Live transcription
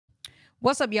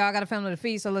What's up, y'all? I got a family to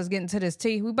feed, so let's get into this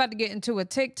tea. We about to get into a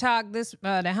TikTok. This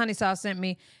that Honey Sauce sent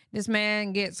me. This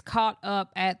man gets caught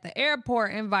up at the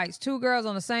airport, invites two girls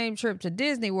on the same trip to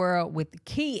Disney World with the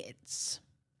kids.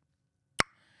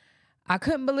 I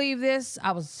couldn't believe this.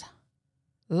 I was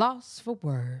lost for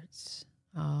words.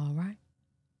 All right.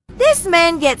 This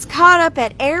man gets caught up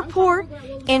at airport,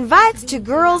 invites two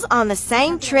girls on the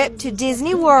same trip to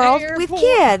Disney World with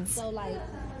kids. So like,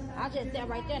 I just sat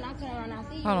right there and I turn around and I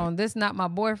see you. Hold on, this not my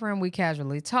boyfriend. We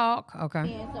casually talk. Okay.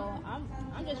 And so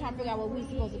I'm just trying to figure out what we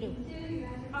supposed to do.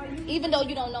 Even though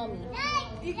you don't know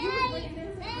me.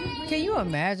 Can you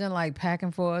imagine like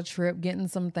packing for a trip, getting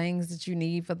some things that you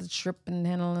need for the trip and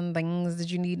handling things that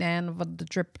you need to handle for the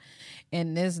trip,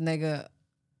 and this nigga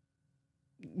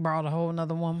brought a whole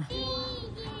nother woman?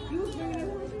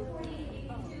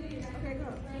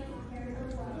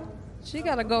 She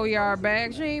got a go-yard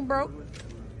bag. She ain't broke.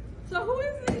 So who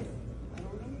is this?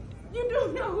 You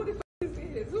don't know who the f this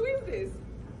is. Who is this?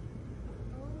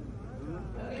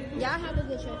 Y'all have a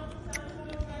good trip.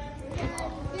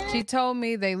 She told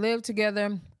me they lived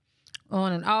together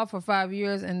on and off for 5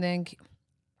 years, and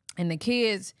the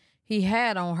kids he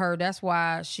had on her, that's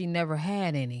why she never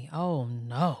had any. Oh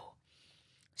no.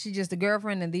 She's just a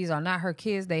girlfriend, and these are not her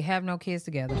kids. They have no kids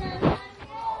together.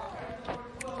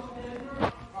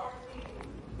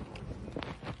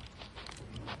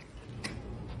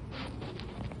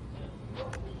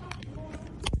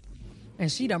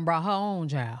 And she done brought her own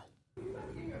child.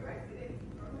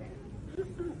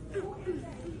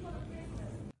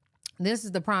 This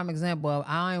is the prime example of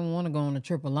I don't want to go on a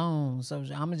trip alone, so I'm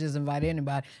going to just invite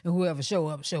anybody, and whoever show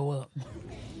up, show up.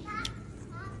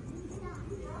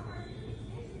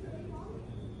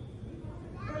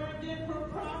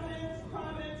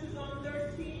 Providence is on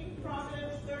 13,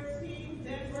 Providence 13,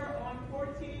 Denver on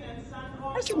 14, and San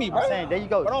Juan. Press me, bro. There you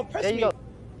go. Don't press me.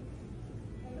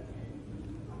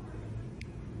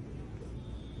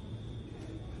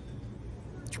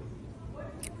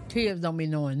 Kids don't be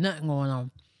knowing nothing going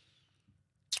on.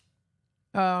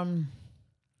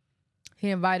 He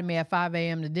invited me at 5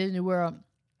 a.m. to Disney World,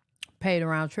 paid a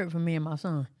round trip for me and my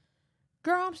son.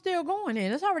 Girl, I'm still going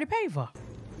in. It's already paid for.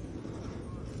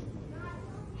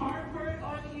 Hartford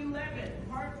on 11.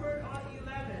 Hartford on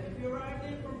 11. If you arrived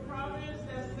in from Providence,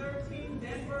 that's 13,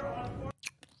 Denver on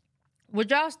Would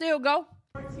y'all still go?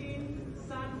 14,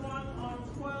 San Juan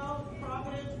on 12,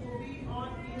 Providence will be on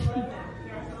 11.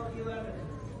 Carousel 11.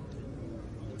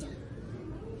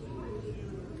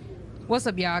 What's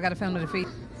up, y'all? I got a family to feed.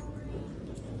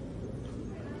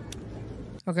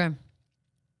 Okay.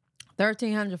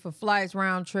 $1,300 for flights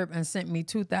round trip, and sent me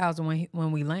 $2,000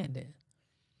 when we landed.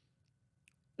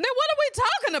 Then what are we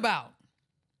talking about?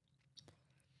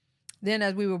 Then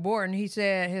as we were boarding, he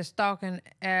said his stalking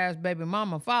ass baby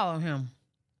mama followed him.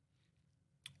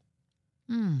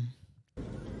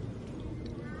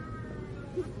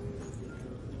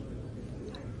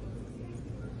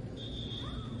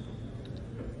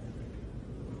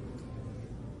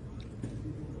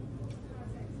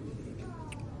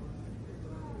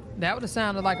 That would have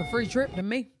sounded like a free trip to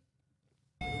me.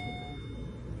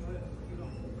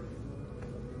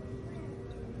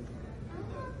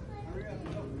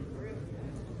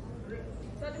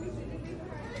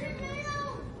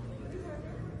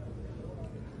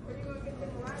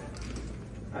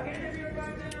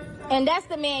 And that's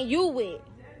the man you with.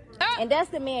 And that's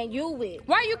the man you with.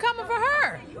 Why are you coming for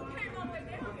her?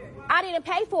 I didn't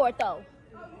pay for it though.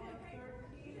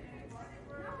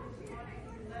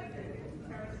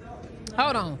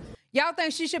 Hold on. Y'all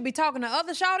think she should be talking to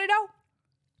other shawty though?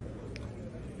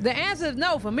 The answer is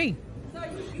no for me.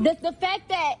 The fact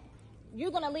that you're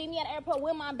gonna leave me at the airport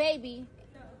with my baby,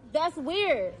 that's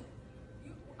weird.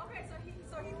 Okay,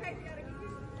 so he paid for y'all to get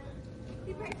here.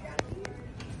 He paid for y'all to get here.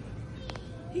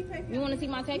 He paid for You wanna see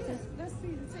my texts? Let's see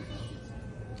the text.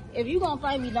 If you gonna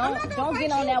fight me, don't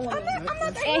get on that one.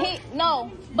 And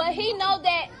but he know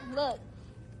that. Look,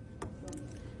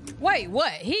 Wait,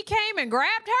 what? He came and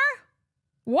grabbed her?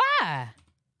 Why?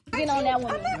 get on that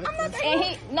one.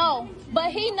 And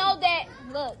but he know that.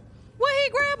 Look, What he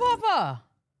grab her for?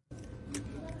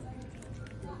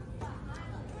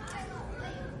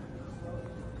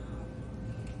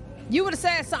 You would have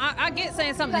said something. I get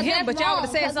saying something to him, but y'all would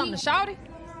have said something to shawty?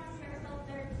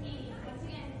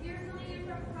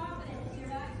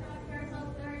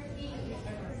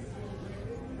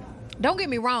 Don't get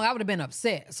me wrong, I would have been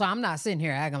upset. So I'm not sitting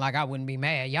here acting like I wouldn't be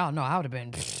mad. Y'all know I would have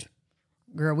been,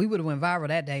 girl, we would have went viral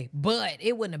that day. But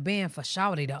it wouldn't have been for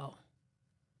shawty though.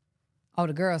 Oh,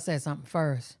 the girl said something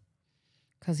first.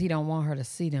 Because he don't want her to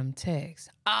see them texts.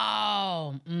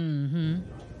 Oh,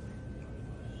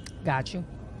 got you.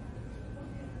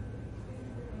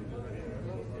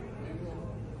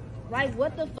 Like,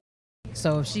 what the fuck?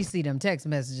 So if she see them text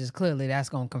messages, clearly that's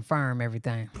gonna confirm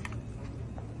everything.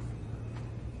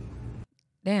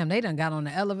 Damn, they done got on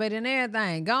the elevator and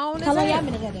everything. Gone. How long y'all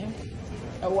been together?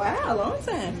 A while, a long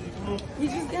time. We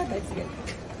just got back together.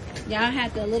 Y'all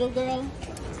had the little girl?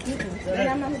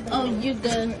 Oh, you're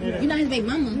not his baby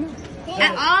mama?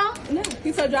 At all? No.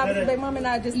 He told you I was his baby mama and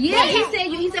I just... Yeah,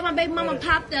 he said my baby mama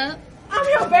popped up. I'm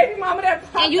your baby mama that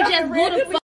popped up. And you just blew the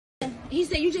fuck. He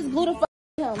said you just blew the fuck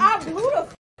out of him. I blew the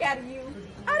fuck out of you.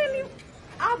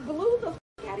 I blew the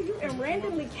fuck out of you and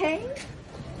randomly came.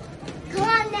 Come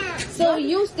on now. So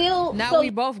you still... Now we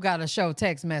both got to show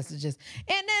text messages. And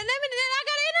then I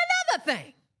got in another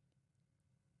thing.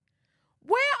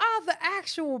 Where are the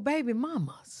actual baby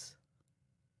mamas?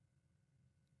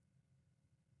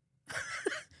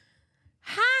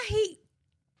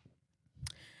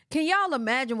 Can y'all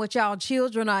imagine what y'all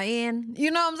children are in? You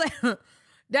know what I'm saying?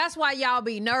 That's why y'all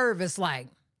be nervous. Like,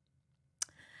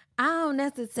 I don't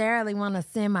necessarily want to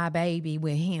send my baby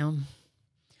with him.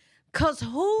 Because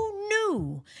who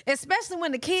knew? Especially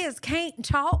when the kids can't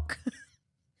talk.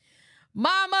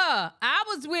 Mama, I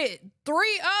was with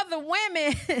 3 other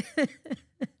women.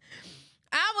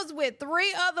 I was with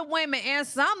 3 other women and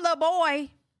some little boy.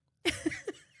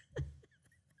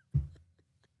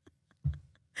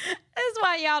 That's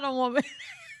why y'all don't want me.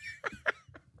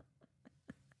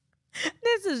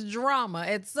 This is drama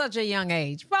at such a young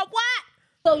age. But what?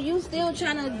 So you still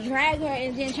trying to drag her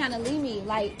and then trying to leave me?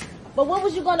 Like, but what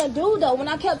was you going to do, though, when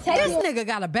I kept texting This nigga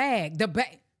got a bag.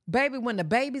 Baby, when the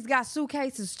babies got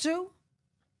suitcases, too,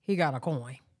 he got a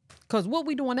coin. Because what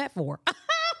we doing that for?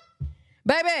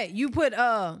 Baby, you put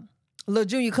little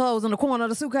Junior clothes in the corner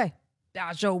of the suitcase.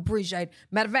 I sure appreciate it.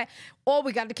 Matter of fact, all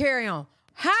we got to carry on.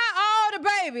 How all the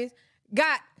babies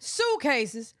got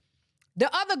suitcases.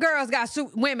 The other girls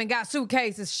women got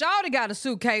suitcases. Shawty got a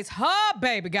suitcase. Her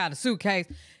baby got a suitcase.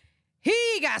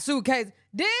 He got suitcases.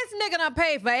 This nigga done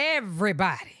paid for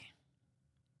everybody.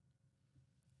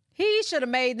 He should have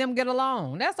made them get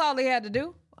along. That's all he had to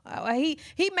do.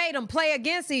 He made them play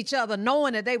against each other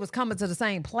knowing that they was coming to the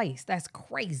same place. That's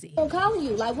crazy. I'm calling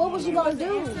you. Like, what was you going to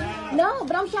do? No,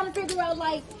 but I'm trying to figure out,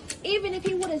 like, even if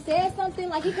he would have said something,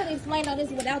 like, he could have explained all this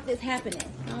without this happening.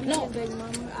 No. Baby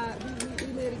mama,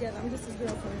 we live together. I'm just his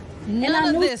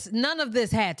girlfriend. None of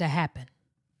this had to happen.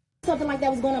 Something like that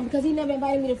was going on because he never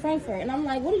invited me to Frankfurt. And I'm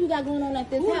like, what do you got going on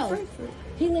at this house? Frankfurt?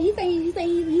 He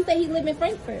said he lived in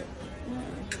Frankfurt.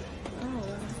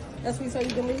 That's what he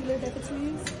said. You lived there for 2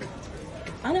 years?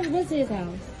 I never been to his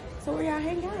house. So where y'all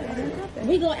hang out? I didn't got that.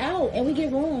 We go out and we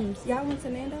get rooms. Y'all went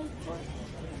to Nando's before?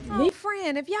 Oh,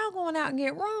 friend, if y'all going out and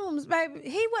get rooms, baby,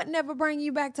 he would never bring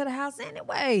you back to the house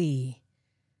anyway.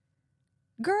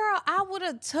 Girl, I would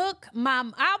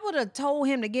have told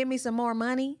him to give me some more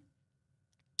money.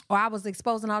 Or I was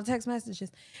exposing all the text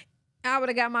messages. I would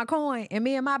have got my coin and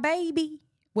me and my baby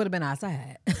would have been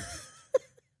outside.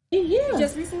 Yeah.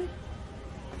 Just recently?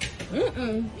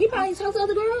 He probably talked to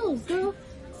other girls, girl.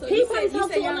 So he probably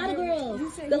talked to a lot of the girls.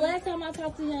 The last time I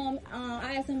talked to him,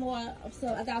 I asked him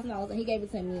 $1,000 and he gave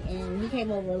it to me. And he came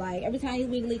over like every time he's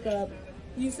leak up.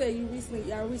 You said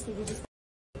y'all recently were just...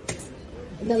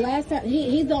 The last time,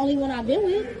 he's the only one I've been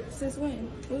with. Since when?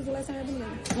 When was the last time I've been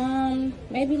with?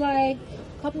 Maybe like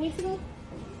a couple weeks ago.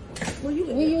 Where you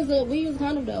live? We use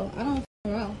condom though. I don't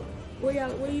around. Where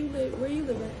you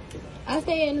live at? I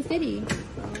stay in the city.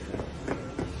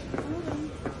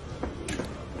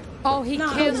 Oh, he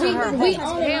killed her. We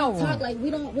only don't talk like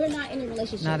we're not in a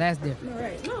relationship. No, that's different. All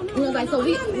right.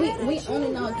 No. We only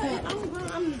know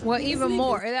talk. Well, even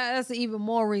more. That's even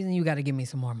more reason you got to give me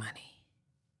some more money.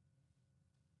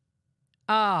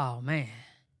 Oh man.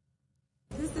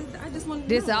 I just want to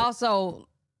This know. also,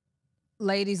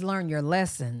 ladies, learn your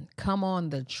lesson. Come on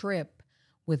the trip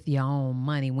with your own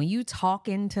money. When you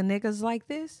talking to niggas like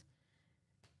this,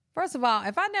 first of all,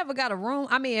 if I never got a room,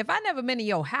 if I never been to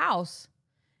your house,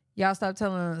 y'all stop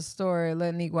telling a story,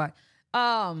 let Nick watch.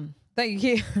 Thank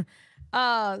you.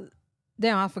 Damn,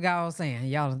 I forgot what I was saying.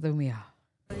 Y'all threw me off.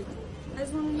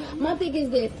 My thing is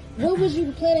this: what was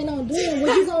you planning on doing?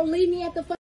 Was you gonna leave me at the?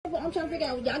 I'm trying to figure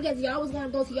out. I guess y'all was gonna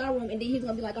go to y'all room, and then he's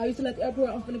gonna be like, "Oh, you still at the airport?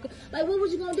 I'm finna go." Like, what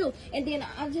was you gonna do? And then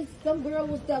some girl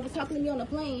that was talking to me on the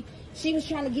plane. She was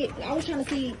trying to I was trying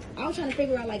to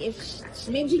figure out like if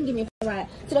maybe she can give me a ride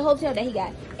to the hotel that he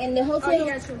got. And the hotel. Oh, he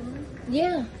got your room?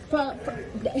 Yeah.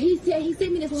 He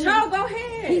sent me this. Go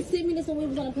ahead. He sent me this when we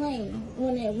was on a plane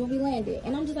when we landed,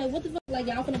 and I'm just like, what the fuck? Like,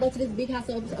 y'all finna go to this big house.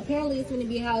 So apparently, it's gonna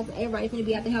be a house. Everybody's gonna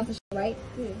be at the house and shit, right?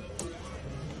 Yeah.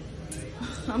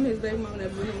 I'm his baby mama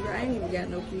that blew. I ain't even got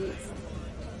no kids.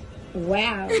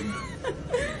 Wow.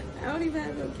 I don't even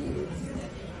have no kids.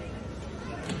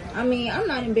 I mean, I'm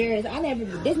not embarrassed.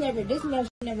 This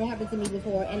never happened to me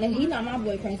before, and then he's not my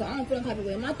boyfriend, so I don't feel no type of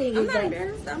way. My thing is that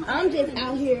I'm just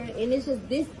out here, and it's just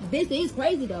this is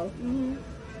crazy though. Mm-hmm.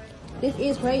 This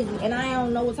is crazy, and I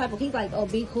don't know what type of. He's like, oh,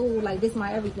 be cool, like this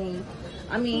my everything.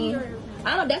 I mean,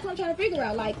 I don't. That's what I'm trying to figure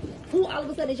out. Like, who all of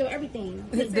a sudden is your everything?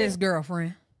 This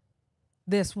girlfriend,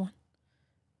 this one.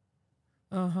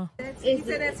 He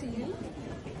said that to you?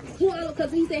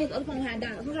 Because he said his other phone had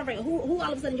died. So I'm trying to figure out who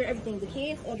all of a sudden your everything? The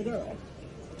kids or the girl?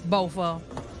 Both of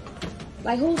them.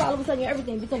 Like, who's all of a sudden your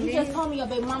everything? Because you just told me your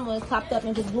baby mama popped up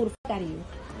and just blew the fuck out of you.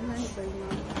 I'm not his baby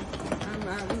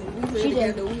mama. She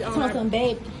just told some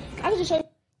babe. I can just show you.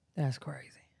 That's crazy.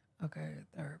 Okay,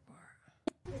 third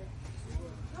part.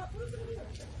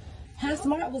 How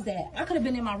smart was that? I could have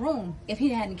been in my room if he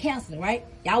hadn't canceled it, right?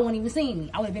 Y'all wouldn't even seen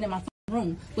me. I would have been in my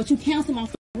room. But you canceled my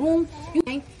room? You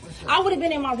think? I would have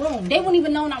been in my room. They wouldn't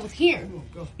even known I was here.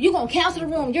 You gonna cancel the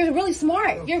room. You're really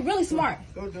smart. You're really smart.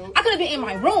 I could have been in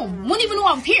my room. Wouldn't even know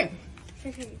I was here.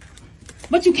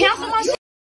 But you canceled my shit.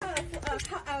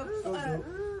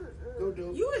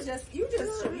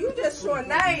 You just showing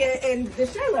Nia and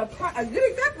Deshayla a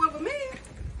good example of a man.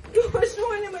 You were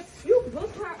showing him you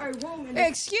booked her a room.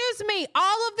 Excuse me,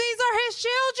 all of these are his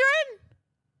children?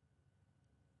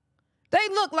 They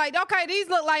look like, okay, these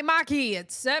look like my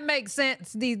kids. That makes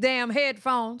sense, these damn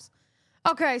headphones.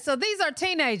 Okay, so these are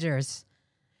teenagers.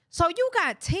 So you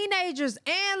got teenagers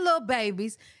and little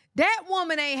babies. That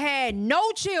woman ain't had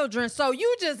no children, so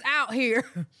you just out here.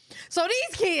 So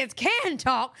these kids can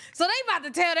talk, so they about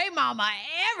to tell their mama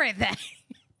everything.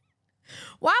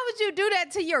 Why would you do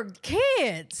that to your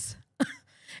kids?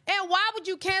 And why would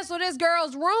you cancel this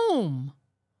girl's room?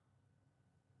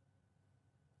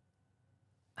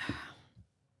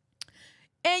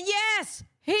 And yes,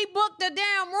 he booked the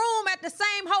damn room at the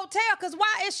same hotel, because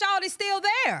why is Shawty still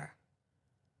there?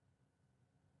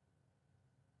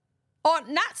 Or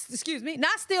not, excuse me,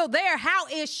 not still there. How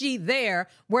is she there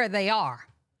where they are?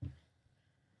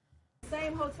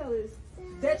 Same hotel is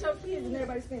that your kids and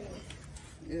everybody spending.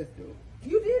 Yes, though.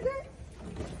 You did that?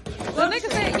 The nigga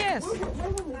said yes.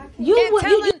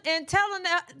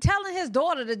 Telling his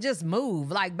daughter to just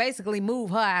move, like basically move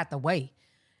her out the way.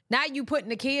 Now you putting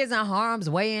the kids in harm's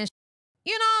way and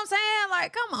you know what I'm saying?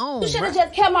 Like, come on. You should have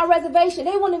just kept my reservation.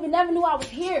 They wouldn't even never knew I was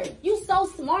here. You so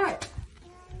smart.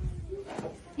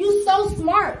 You so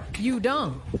smart. You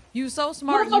dumb. You so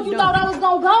smart. What the fuck you thought I was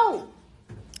gonna go?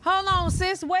 Hold on,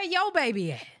 sis. Where your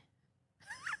baby at?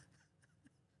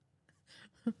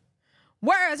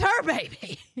 Where is her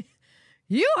baby?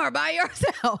 You are by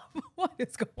yourself. What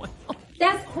is going on?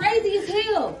 That's crazy as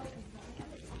hell.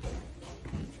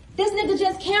 This nigga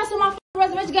just canceled my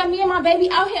reservation, got me and my baby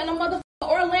out here in the motherfucking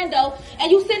Orlando,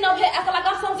 and you sitting up here acting like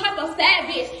I'm some type of sad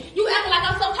bitch. You acting like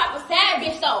I'm some type of sad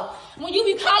bitch, though. When you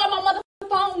be calling my motherfucking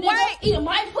phone, nigga, eating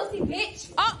my pussy,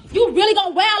 bitch. You really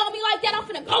gonna wail on me like that? I'm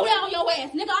finna go down on your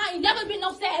ass, nigga. I ain't never been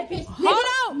no sad bitch. Nigga. Hold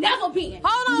on. Never been.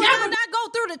 Hold on. Never. Not go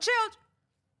through the children.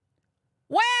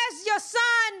 Where's your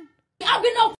son? I don't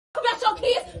give no fuck about your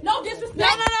kids. No disrespect.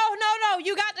 No.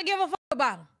 You got to give a fuck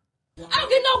about him. I don't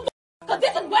give no fuck, because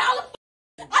this is wild as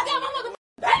fuck. I got my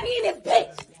motherfucking baby in this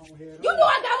bitch. You know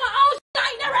I got my own shit. I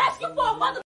ain't never asked you for a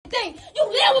motherfucking thing. You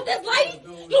live with this lady.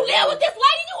 You live with this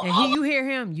lady. And you hear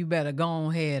him, you better go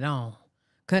on head on.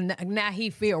 Because now he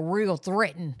feel real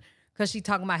threatened because she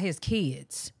talking about his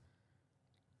kids.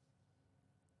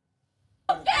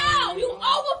 Foul. You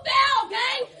overfoul,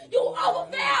 gang. You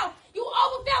overfoul. You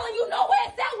overfoul, and you know where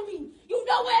it's at with me. You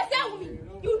know where it's at with me.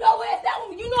 You know where it's at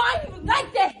with me. You know I ain't even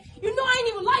like that. You know I ain't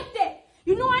even like that.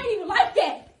 You know I ain't even like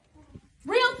that.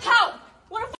 Real talk.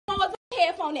 What the fuck was the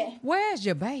headphone at? Where's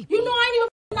your baby? You know I ain't even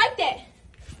like that.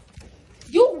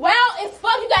 You wild as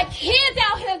fuck. You got kids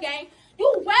out here, gang. You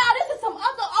wild. This is some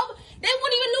other. They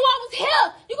wouldn't even knew I was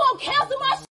here. You gonna cancel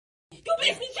my shit? You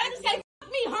basically trying to say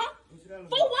fuck me, huh?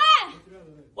 For why?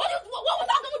 What was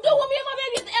I gonna do with me and my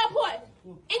baby at the airport?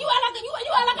 And you act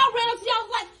like I ran up to you. I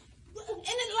was like,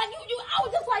 and then like you I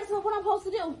was just like, so what I'm supposed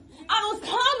to do? I was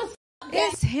calm as fuck.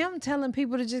 It's him telling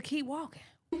people to just keep walking.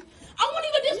 I wasn't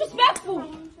even disrespectful.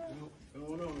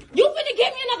 You finna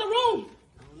give me another room.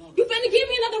 You finna give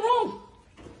me another room.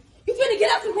 You finna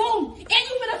get out the room. And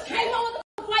you finna change on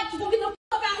the flight. You gonna get the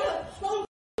fuck out here.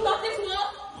 I'm gonna this one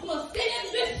up. I'm gonna send this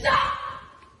bitch out.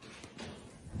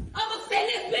 I'm gonna send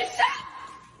this bitch out.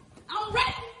 I'm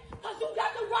ready. Cause you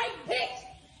got the right bitch.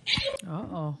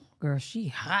 Uh-oh. Girl, she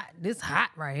hot. This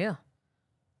hot right here.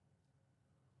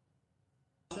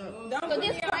 So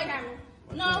this right now.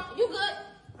 No, you good.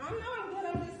 I'm good.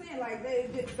 I'm just saying, like,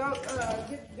 they go,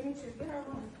 get Demetrius, get her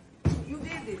room. You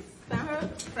did this.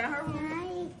 Found her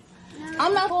room.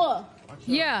 I'm not for.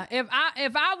 Yeah, if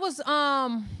I was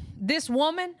this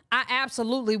woman, I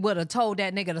absolutely would have told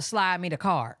that nigga to slide me the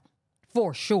card.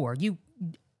 For sure. You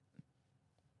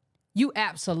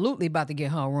absolutely about to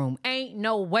get her a room. Ain't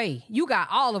no way. You got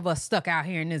all of us stuck out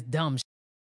here in this dumb shit.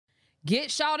 Get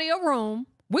shawty a room.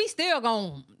 We still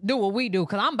gonna do what we do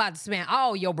because I'm about to spend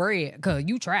all your bread because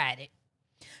you tried it.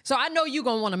 So I know you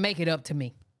gonna want to make it up to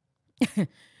me.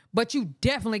 But you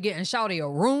definitely getting shawty a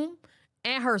room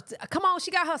and her. Come on,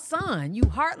 she got her son. You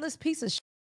heartless piece of shit.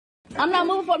 I'm not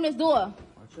moving from this door.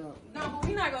 No, but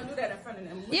we're not gonna do that in front of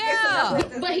them. Yeah.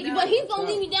 But he's gonna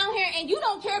leave me down here, and you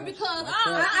don't care because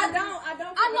I don't.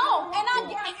 I know, and I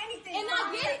get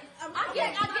it. I get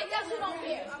that you don't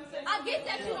care. I get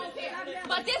that you don't care.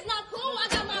 But this not cool. I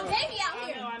got my baby out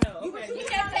here. I know. You Okay.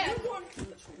 can't tell.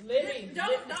 Living. Don't.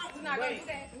 We're not gonna do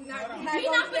that. We're not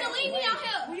gonna leave me out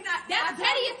here. We not. That's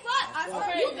petty as fuck.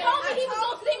 Okay, You told me he was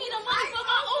gonna send me the money for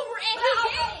my Uber, and he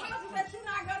did. That you're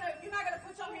not gonna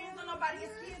put your hands on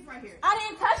nobody's kids right here. I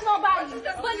didn't touch nobody,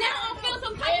 but now I feel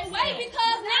some type of way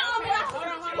because now I'm like,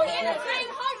 we in the same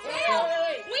hotel.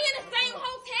 We in the same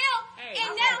hotel, and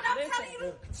now I'm telling you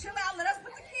to chill out. Let us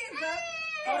put the kids up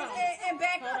and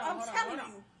back up. I'm telling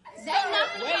you. they not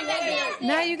gonna come back down.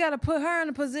 Now you got to put her in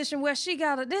a position where she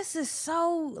got to. This is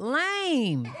so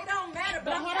lame. It don't matter.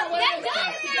 But That does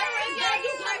matter.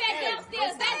 You come back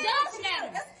downstairs. That does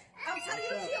matter. I'm telling you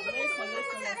to chill.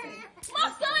 What's happening? My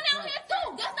son out here too.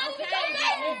 That's not even so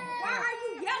bad. Why are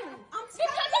you yelling?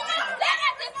 Because I'm upset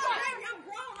at this point. I'm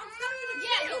grown. I'm telling you to chill.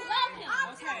 Yeah, you love him.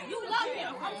 You love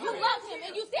him. You love him,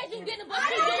 and you said you getting a bunch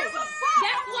of don't give a fuck.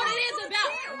 That's what it is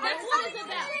about. That's what it's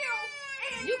about.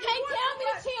 You can't tell me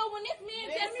to chill when this man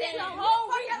just said a whole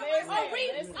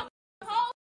reason.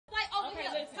 Like over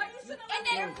here. And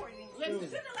then You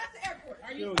shouldn't have left the airport.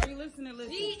 Are you listening? I'm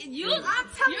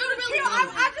telling you to chill.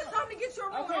 I just told him to get your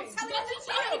room. Okay. I'm telling But you you to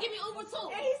told me chill. to give me Uber too.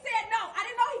 And he said no. I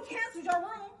didn't know he canceled your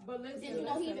room. But listen. You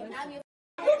know he even not me.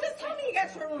 You just told me he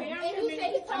got your room. And you said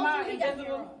he told me he got me.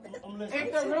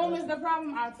 If the room is the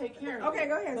problem, I'll take care of it. Okay,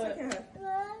 go ahead. But Take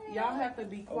care. y'all have to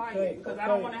be quiet because I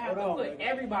don't want to have to put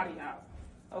everybody out.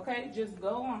 Okay, just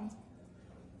go on.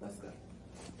 Let's go.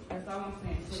 That's all I'm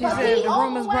saying. She said if the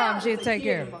room is a problem, she'll take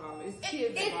care of it. It's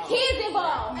kids It's involved. kids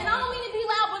involved. And I don't mean to be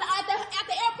loud, but at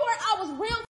the airport, I was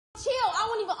real chill. I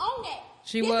wouldn't even own that.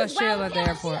 She This was is chill Brown at the County.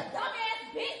 airport. She a dumbass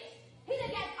bitch. He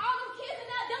done got all them kids and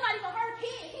now they're not even her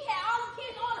kids. He had all them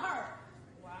kids on her.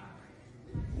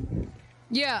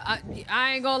 Yeah,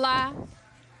 I ain't gonna lie.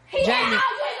 He Jamie, had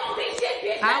all you ain't gonna be shit,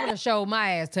 bitch. I would have showed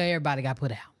my ass till everybody got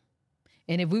put out.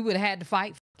 And if we would have had to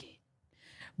fight, fuck it.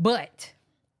 But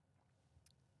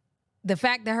the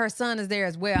fact that her son is there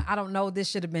as well, I don't know.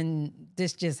 This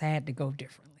just had to go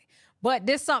differently. But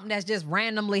this something that's just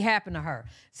randomly happened to her.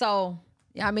 So,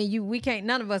 I mean, we can't,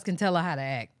 none of us can tell her how to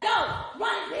act. Go.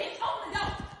 Run it, bitch. Open the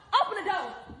door. Open the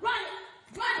door. Run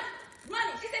it. Run it. Run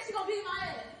it. She said she gonna beat my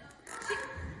ass.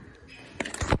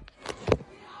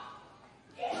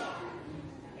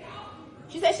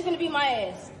 She said she gonna beat my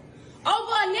ass.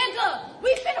 Over a nigga. We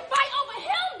finna fight over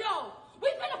him, though. We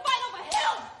finna fight over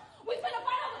him. We finna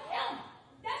fight over him.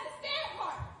 That's the sad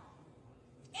part.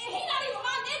 And he not even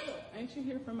my nigga. Ain't you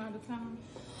here from out of town?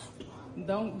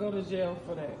 Don't go to jail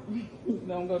for that.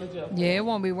 Don't go to jail for Yeah, that. it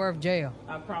won't be worth jail.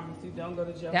 I promise you, don't go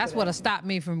to jail That's for what'll that. stop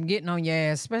me from getting on your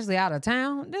ass, especially out of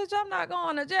town. Bitch, I'm not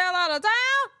going to jail out of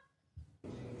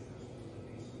town.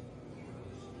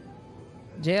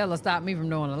 Jail will stop me from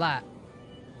doing a lot.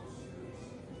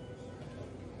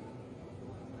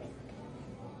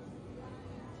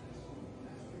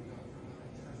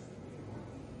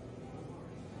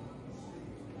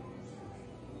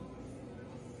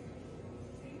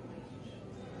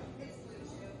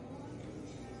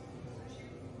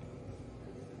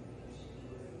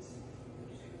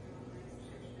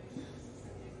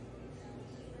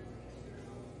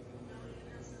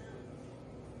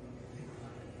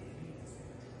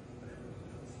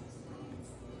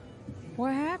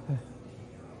 What happened?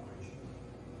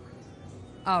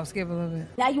 Oh, skip a little bit.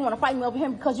 Now you want to fight me over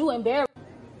him because you embarrassed.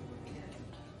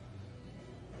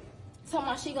 Tell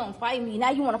my she gonna fight me. Now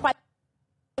you want to fight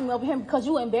me over him because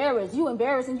you embarrassed. You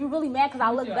embarrassed and you really mad because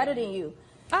I look better than you.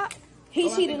 He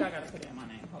I cheated. think I gotta put it in my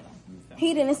name. Hold on.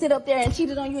 He didn't sit up there and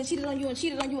cheated on you and cheated on you and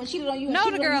cheated on you and cheated on you. And No,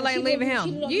 cheated the on you girl and ain't cheated on leaving you and him.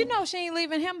 cheated on You know she ain't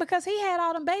leaving him because he had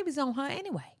all them babies on her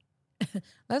anyway.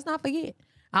 Let's not forget.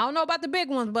 I don't know about the big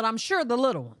ones, but I'm sure the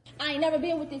little one. I ain't never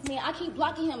been with this man. I keep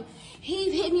blocking him.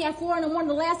 He hit me at 4 in the morning.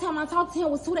 The last time I talked to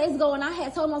him was 2 days ago, and I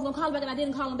had told him I was gonna call him back, and I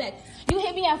didn't call him back. You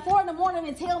hit me at 4 in the morning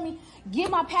and tell me,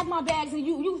 pack my bags, and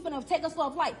you finna take us for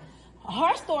a flight.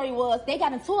 her story was they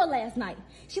got into it last night.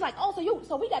 She like, oh,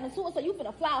 so we got into it, so you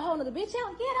finna fly a whole nother bitch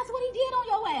out? Yeah, that's what he did on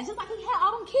your ass. Just like he had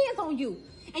all them kids on you.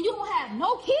 And you don't have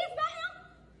no kids by him?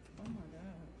 Oh my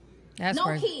God. That's no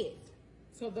crazy. kids.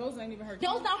 So those ain't even her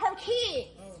kids? Those not her kids.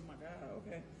 Oh my God,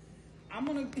 okay. I'm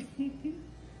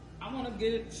gonna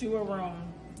get you a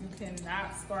room. You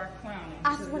cannot start clowning.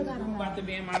 I swear to God, I'm about to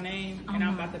be in my name and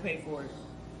I'm about to pay for it.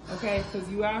 Okay, because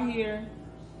you out here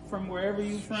from wherever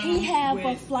you from. He have a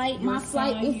with flight. your My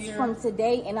flight son is here. from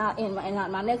today, and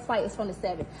my next flight is from the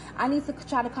 7th. I need to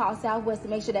try to call Southwest to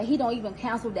make sure that he don't even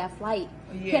cancel that flight.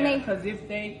 Yeah, because if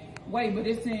they wait, but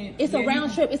it's in. It's a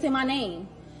round trip. It's in my name.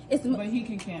 But he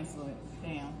can cancel it.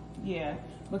 Damn. Yeah,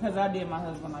 because I did my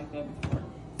husband like that before.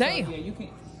 Damn. So, yeah, you can.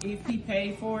 If he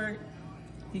paid for it,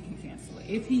 he can cancel it.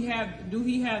 If he do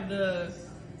he have the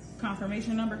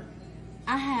confirmation number?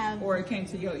 I have. Or it came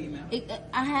to your email.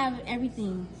 I have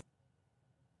everything.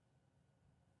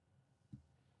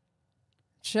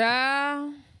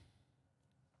 Child.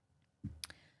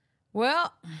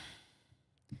 Well,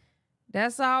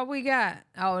 that's all we got.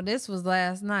 Oh, this was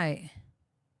last night.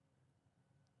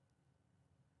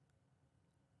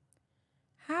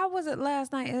 How was it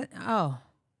last night? Oh.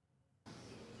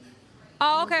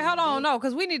 Oh, okay. Hold on. No,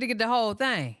 because we need to get the whole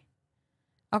thing.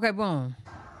 Okay, boom.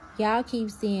 Y'all keep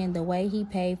seeing the way he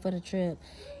paid for the trip.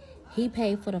 He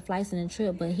paid for the flights and the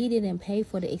trip, but he didn't pay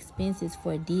for the expenses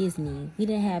for Disney. We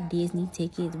didn't have Disney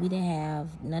tickets. We didn't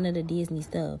have none of the Disney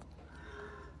stuff.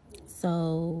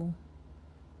 So,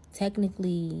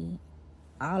 technically,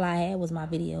 all I had was my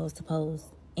videos to post,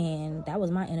 and that was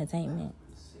my entertainment.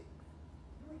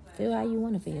 Feel how you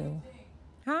want to feel.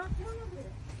 Huh?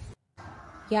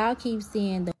 Y'all keep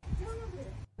seeing the...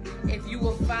 If you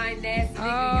will find that nigga, you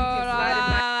can slide in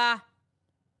my...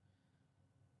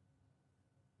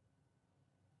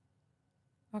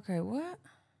 Okay, what?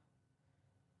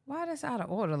 Why this out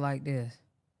of order like this?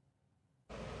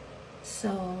 So,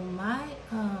 my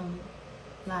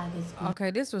live is...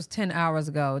 Okay, this was 10 hours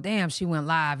ago. Damn, she went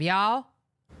live, y'all.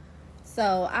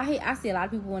 So, I see a lot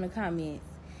of people in the comments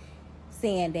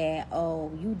saying that,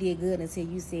 oh, you did good until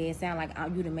you said, sound like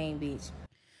you the main bitch.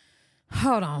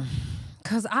 Hold on.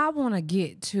 Because I want to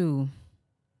get to...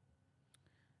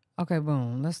 Okay,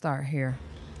 boom. Let's start here.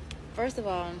 First of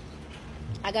all,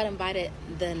 I got invited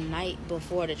the night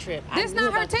before the trip. This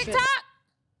not her TikTok?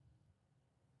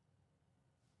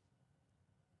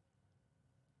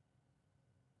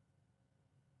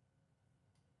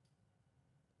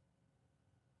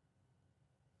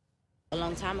 A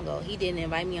long time ago. He didn't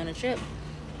invite me on a trip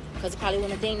because he probably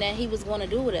wouldn't think that he was going to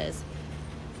do with us.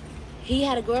 He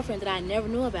had a girlfriend that I never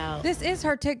knew about. This is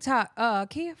her TikTok,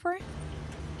 Kia friend?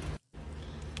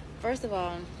 First of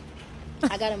all,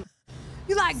 I got him.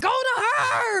 You like, go to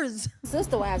hers!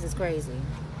 Sister wives is crazy.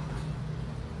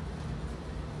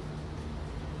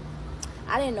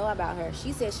 I didn't know about her.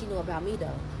 She said she knew about me,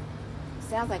 though.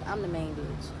 Sounds like I'm the main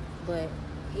bitch. But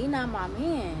he not my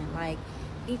man. Like,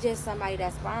 he just somebody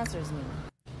that sponsors me.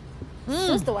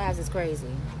 Sister wives is crazy.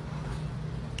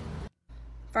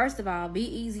 First of all, be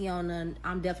easy on the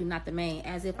I'm definitely not the main,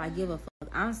 as if I give a fuck.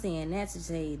 I'm saying that to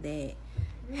say that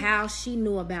how she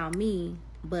knew about me,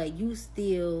 but you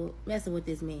still messing with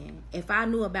this man. If I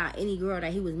knew about any girl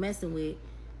that he was messing with,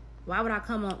 why would I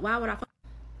come on? Why would I?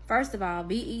 First of all,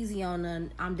 be easy on the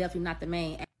I'm definitely not the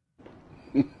main.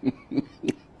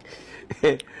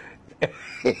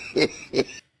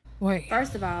 Wait.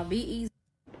 First of all, be easy.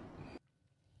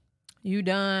 You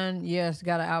done? Yes,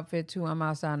 got an outfit too. I'm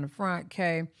outside in the front.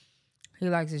 K. He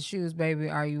likes his shoes, baby.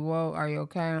 Are you woke? Are you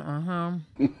okay?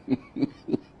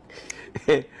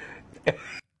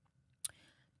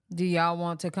 Do y'all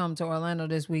want to come to Orlando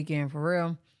this weekend for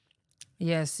real?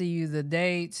 Yes, see you the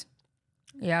dates.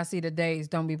 Yeah, I see the dates.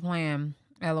 Don't be playing.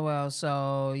 LOL.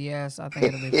 So, yes, I think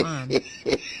it'll be fun.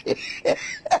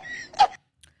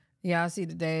 Yeah, I see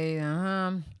the date.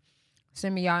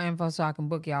 Send me y'all info so I can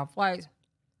book y'all flights.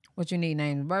 What you need,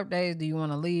 names, birthdays. Do you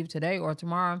want to leave today or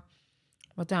tomorrow?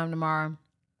 What time tomorrow?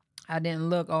 I didn't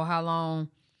look. Oh, how long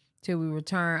till we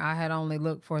return? I had only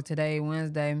looked for today,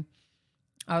 Wednesday.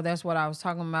 Oh, that's what I was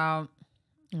talking about.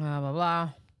 Blah, blah, blah.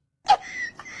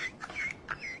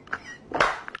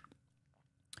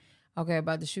 Okay,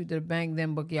 about to shoot to the bank,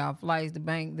 then book y'all flights. The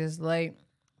bank this late.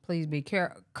 Please be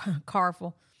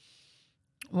careful.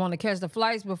 Want to catch the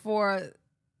flights before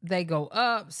they go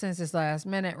up since it's last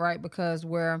minute, right? Because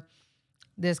where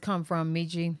this come from,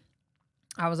 Michi.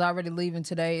 I was already leaving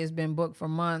today. It's been booked for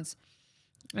months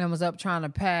and was up trying to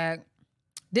pack.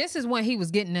 This is when he was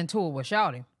getting into it with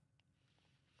Shawty.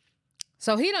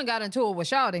 So he done got into it with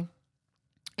Shawty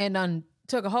and done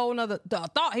took a whole nother,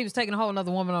 thought he was taking a whole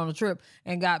nother woman on a trip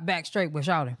and got back straight with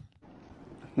shouting.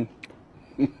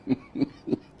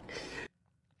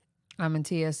 I'm in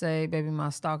TSA, baby, my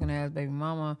stalking ass baby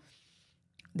mama.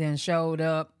 Then showed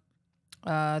up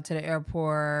to the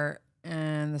airport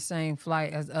and the same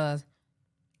flight as us.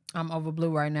 I'm over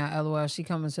blue right now, LOL. She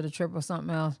coming to the trip or something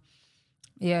else.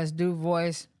 Yes, due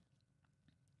voice.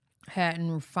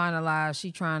 Hadn't finalized.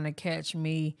 She trying to catch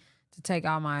me to take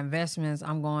all my investments.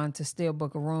 I'm going to still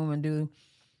book a room and do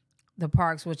the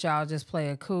parks with y'all. Just play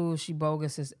it cool. She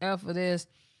bogus as F for this.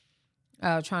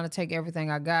 Trying to take everything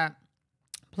I got.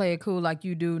 Play it cool like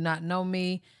you do not know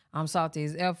me. I'm salty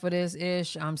as F for this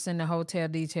ish. I'm sending hotel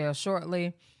details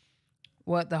shortly.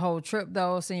 What the whole trip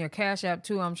though? Send your Cash App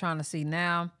too. I'm trying to see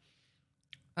now.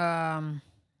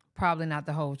 Probably not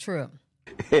the whole trip.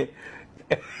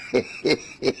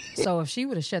 So if she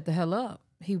would have shut the hell up,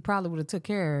 he probably would have took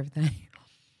care of everything.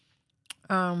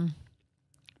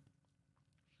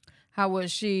 How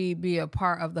would she be a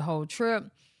part of the whole trip?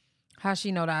 How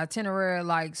she know the itinerary?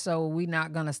 Like, so we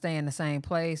not gonna stay in the same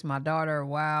place. My daughter,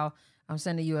 wow, I'm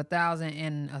sending you 1,000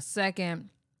 in a second.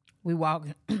 We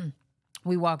walking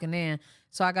in.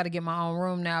 So I got to get my own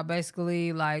room now.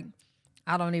 Basically, like,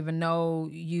 I don't even know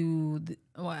you.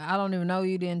 I don't even know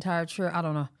you the entire trip. I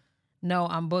don't know. No,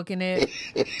 I'm booking it.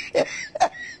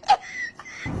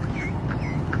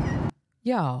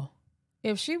 Y'all,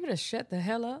 if she would have shut the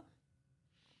hell up,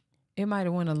 it might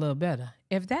have went a little better.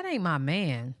 If that ain't my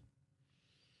man,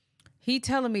 he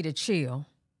telling me to chill.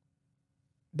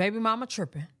 Baby mama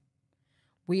tripping.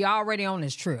 We already on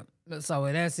this trip.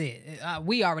 So that's it.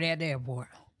 We already at the airport.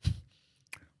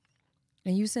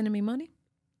 And you sending me money?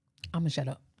 I'm going to shut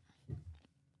up.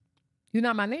 You're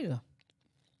not my nigga.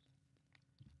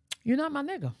 You're not my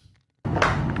nigga.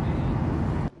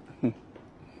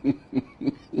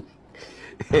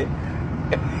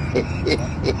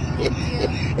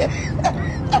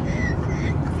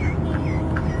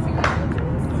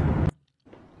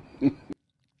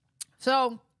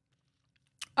 So,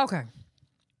 okay.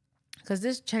 Because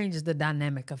this changes the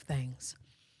dynamic of things.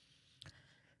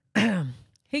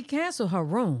 He canceled her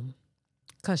room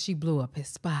because she blew up his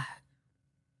spot.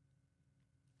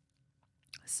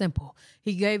 Simple.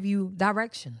 He gave you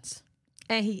directions.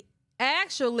 And he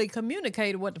actually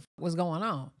communicated what the was going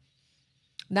on.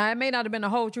 Now, it may not have been the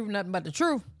whole truth, nothing but the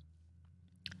truth.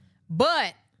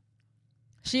 But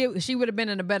she would have been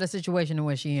in a better situation than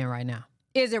what she in right now.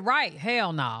 Is it right?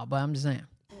 Hell no, but I'm just saying.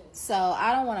 So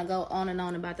I don't want to go on and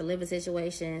on about the liver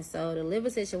situation. So the liver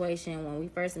situation, when we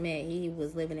first met, he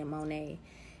was living in Monet,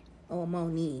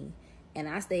 and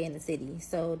I stay in the city.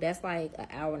 So that's like an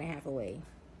hour and a half away.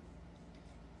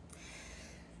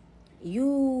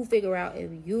 You figure out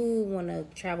if you want to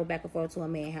travel back and forth to a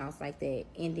man's house like that,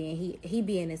 and then he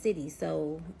be in the city.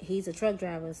 So he's a truck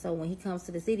driver. So when he comes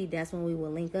to the city, that's when we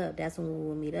will link up. That's when we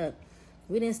will meet up.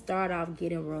 We didn't start off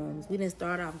getting rooms. We didn't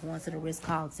start off going to the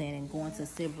Ritz-Carlton and going to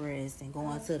Sybaris and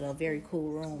going to the very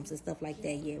cool rooms and stuff like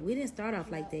that yet. We didn't start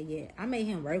off like that yet. I made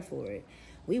him work for it.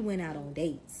 We went out on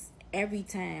dates. Every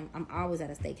time, I'm always at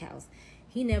a steakhouse.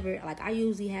 He never, like, I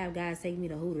usually have guys take me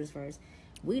to Hooters first.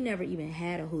 We never even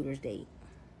had a Hooters date.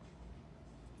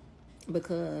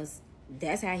 Because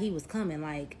that's how he was coming.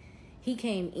 Like, he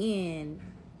came in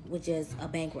with just a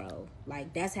bankroll.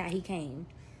 Like, that's how he came.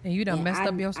 And you done messed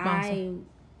up your sponsor.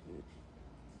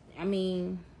 I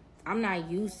mean, I'm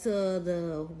not used to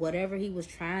the whatever he was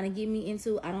trying to get me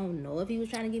into. I don't know if he was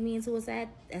trying to get me into a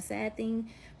sad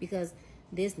thing, because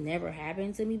this never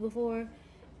happened to me before.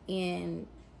 And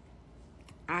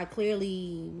I feel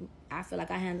like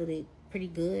I handled it pretty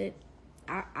good.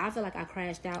 I feel like I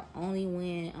crashed out only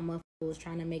when a motherfucker was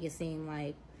trying to make it seem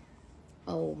like,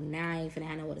 oh, now I ain't finna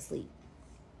have nowhere to sleep.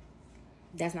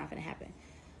 That's not finna happen.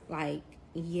 Like,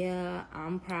 yeah,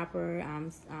 I'm proper,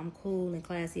 I'm cool and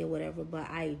classy or whatever, but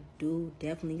I do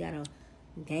definitely got a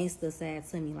gangster side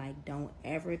to me. Like, don't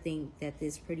ever think that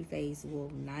this pretty face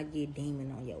will not get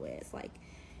demon on your ass. Like,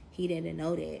 he didn't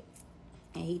know that,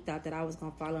 and he thought that I was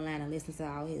gonna fall in line and listen to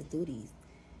all his duties,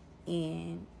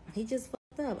 and he just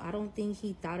fucked up. I don't think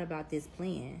he thought about this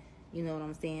plan. You know what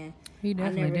I'm saying? He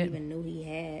definitely I never didn't. even knew he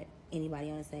had anybody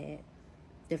on his side.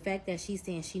 The fact that she's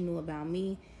saying she knew about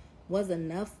me was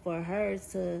enough for her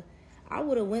to, I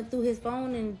would have went through his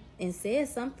phone and said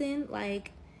something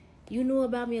like, you knew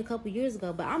about me a couple years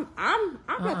ago, but I'm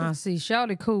See,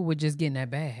 Shawty cool with just getting that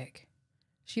bag.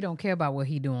 She don't care about what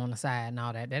he do on the side and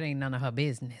all that. That ain't none of her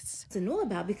business. to know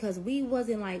about, because we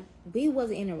wasn't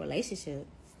in a relationship.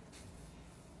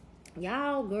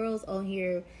 Y'all girls on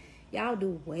here, y'all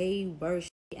do way worse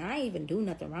shit. I ain't even do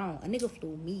nothing wrong. A nigga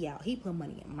flew me out. He put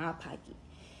money in my pocket.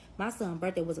 My son's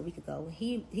birthday was a week ago.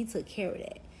 He took care of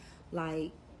that.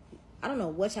 Like, I don't know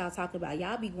what y'all talking about.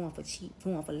 Y'all be going for cheap,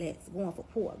 going for less, going for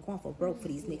poor, going for broke for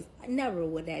these niggas. Never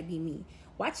would that be me.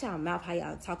 Watch y'all mouth how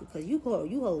y'all talking, because you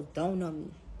hoes don't know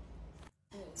me.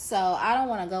 So I don't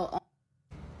want to go on.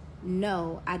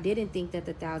 No, I didn't think that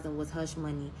the 1,000 was hush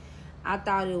money. I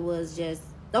thought it was just,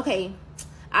 okay.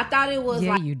 I thought it was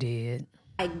you did.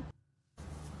 Like,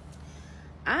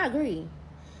 I agree.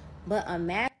 But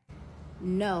imagine,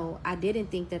 no, I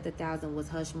didn't think that the 1,000 was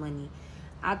hush money.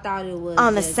 I thought it was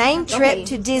on just, the same trip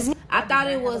to Disney. I thought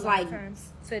it was like,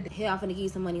 hey, I'm finna give you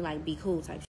some money, like, be cool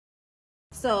type shit.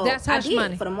 So that's hush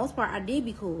money. For the most part, I did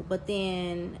be cool. But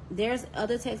then there's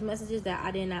other text messages that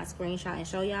I did not screenshot and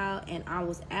show y'all. And I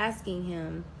was asking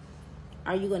him,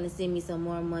 are you going to send me some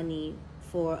more money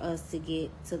for us to get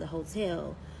to the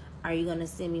hotel? Are you going to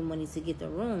send me money to get the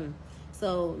room?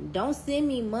 So don't send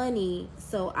me money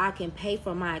so I can pay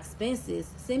for my expenses.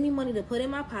 Send me money to put in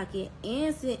my pocket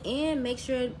and make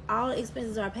sure all the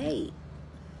expenses are paid.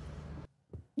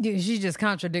 Yeah, she just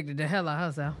contradicted the hell out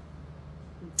of herself.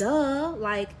 Duh,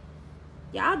 like,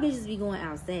 y'all bitches be going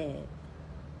outside.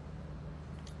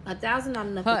 1,000 not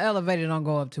enough. Her elevator don't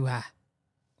go up too high.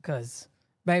 Cause,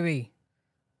 baby,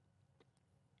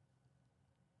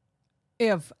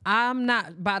 if I'm not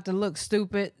about to look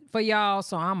stupid for y'all,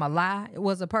 so I'm a lie, it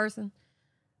was a person,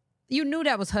 you knew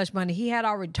that was hush money. He had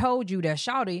already told you that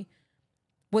Shawty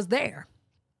was there.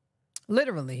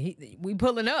 Literally, we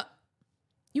pulling up.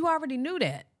 You already knew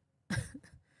that.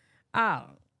 Oh,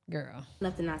 girl.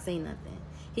 Enough to not say nothing.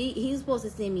 He was supposed to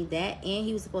send me that, and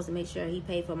he was supposed to make sure he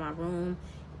paid for my room.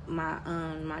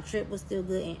 My trip was still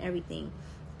good and everything.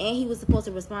 And he was supposed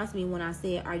to respond to me when I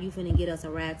said, are you finna get us a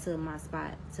ride to my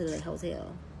spot, to the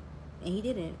hotel? And he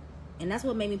didn't. And that's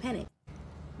what made me panic.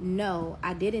 No,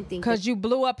 I didn't think. Because you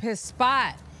blew up his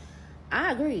spot.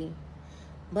 I agree.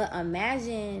 But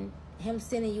imagine him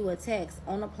sending you a text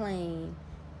on a plane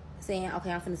saying,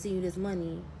 okay, I'm finna send you this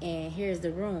money, and here's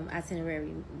the room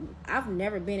itinerary. I've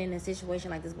never been in a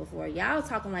situation like this before. Y'all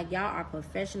talking like y'all are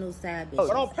professional side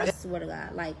bitches. I swear to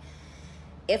God. Like,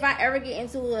 if I ever get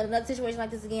into another situation like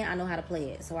this again, I know how to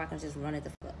play it, so I can just run it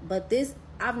the fuck. But this,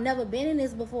 I've never been in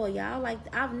this before, y'all. Like,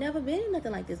 I've never been in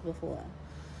nothing like this before.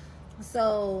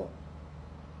 So,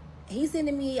 he's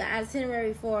sending me an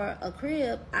itinerary for a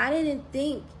crib. I didn't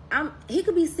think, he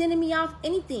could be sending me off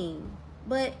anything.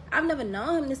 But I've never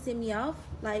known him to send me off.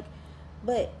 Like,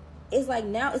 but it's like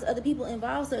now it's other people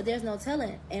involved, so there's no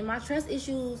telling. And my trust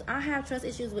issues, I have trust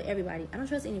issues with everybody. I don't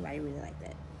trust anybody really like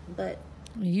that. But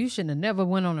you shouldn't have never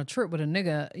went on a trip with a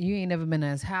nigga. You ain't never been to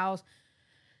his house.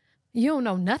 You don't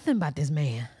know nothing about this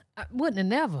man. I wouldn't have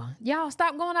never. Y'all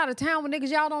stop going out of town with niggas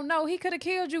y'all don't know. He could have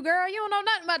killed you, girl. You don't know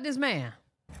nothing about this man.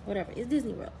 Whatever. It's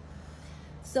Disney World.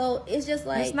 So it's just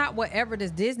like, it's not whatever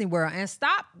this Disney World. And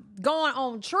stop going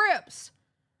on trips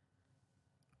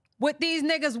with these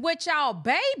niggas with y'all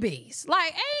babies.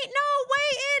 Like, ain't no way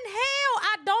in hell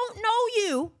I don't know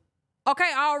you.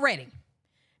 Okay, already.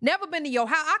 Never been to your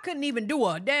house. I couldn't even do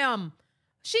a damn,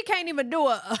 she can't even do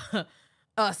a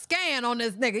scan on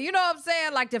this nigga. You know what I'm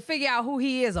saying? Like, to figure out who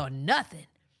he is or nothing.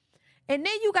 And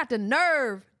then you got the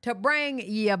nerve to bring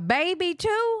your baby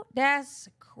too? That's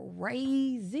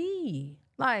crazy.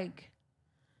 Like,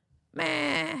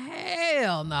 man,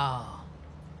 hell no.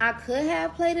 I could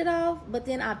have played it off, but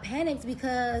then I panicked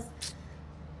because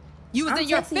you was in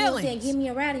your feelings. You saying, give me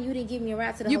a ride, and you didn't give me a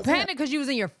ride to the hotel. You panicked because you was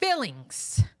in your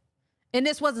feelings. And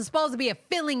this wasn't supposed to be a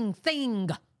feeling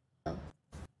thing.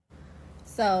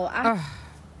 So I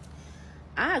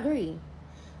agree.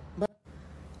 But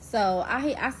so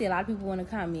I see a lot of people in the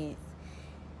comments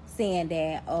saying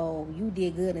that, oh, you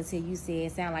did good until you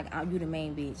said, sound like you the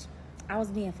main bitch. I was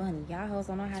being funny. Y'all hoes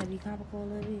don't know how to be comical a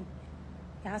little bit.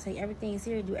 Y'all take everything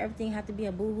serious. Do everything have to be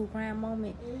a boo-hoo crying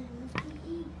moment?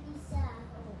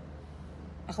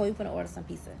 Oh, you finna order some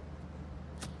pizza.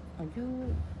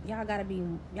 Y'all gotta be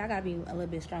a little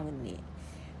bit stronger than that.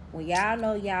 When y'all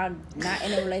know y'all not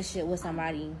in a relationship with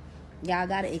somebody, y'all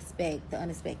gotta expect the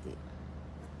unexpected.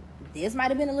 This might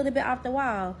have been a little bit off the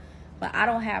wall, but I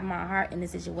don't have my heart in the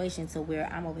situation to where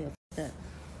I'm over here fucked up.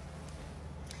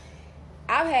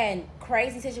 I've had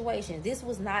crazy situations. This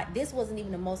wasn't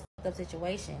even the most fucked up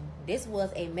situation. This was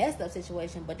a messed up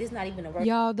situation, but this not even a...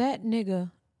 Y'all, that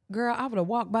nigga, girl, I would have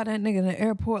walked by that nigga in the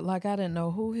airport like I didn't know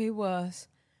who he was.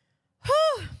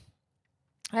 Whew.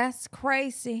 That's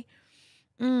crazy.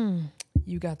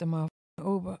 You got the motherfucking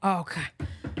Uber. Okay.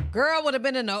 Girl would have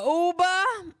been in the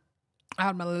Uber.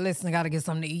 I'd be like, listen, I got to get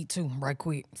something to eat too, right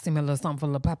quick. See me a little something for a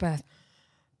little papas.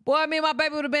 Boy, me and my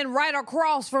baby would have been right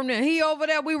across from there. He over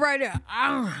there, we right there.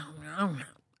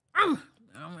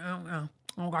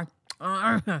 Okay.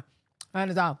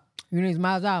 Honey sauce. You need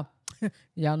some sauce?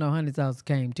 Y'all know honey sauce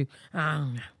came too.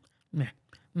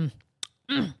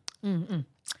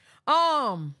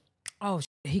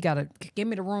 He gotta give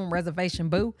me the room reservation,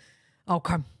 boo.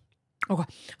 Okay. I'm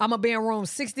gonna be in room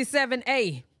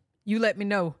 67A. You let me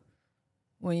know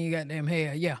when you got them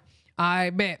hair. Yeah,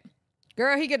 I bet.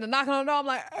 Girl, he get to knocking on the door.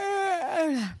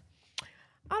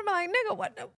 I'm like, nigga,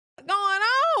 what the going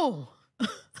on?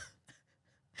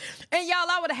 And y'all,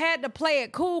 I would have had to play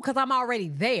it cool because I'm already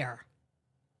there.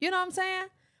 You know what I'm saying?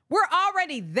 We're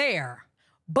already there.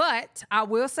 But I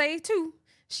will say too,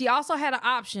 she also had an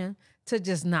option to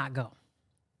just not go.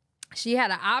 She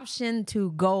had an option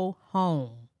to go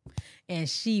home. And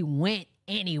she went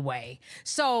anyway.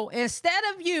 So instead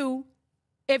of you,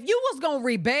 if you was going to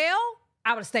rebel,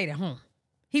 I would have stayed at home.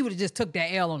 He would have just took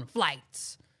that L on the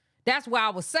flights. That's where I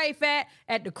was safe at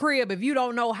the crib. If you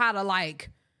don't know how to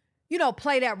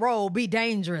play that role, be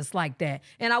dangerous like that.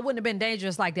 And I wouldn't have been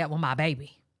dangerous like that with my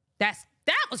baby. That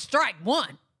was strike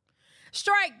one.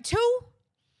 Strike two,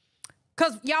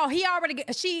 because y'all,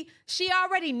 she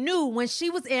already knew when she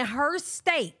was in her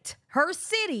state, her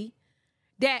city,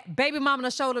 that baby mama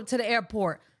done showed up to the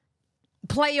airport.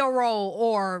 Play your role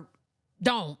or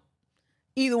don't.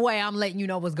 Either way, I'm letting you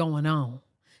know what's going on.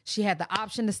 She had the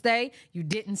option to stay. You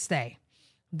didn't stay.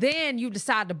 Then you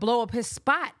decide to blow up his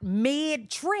spot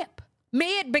mid-trip,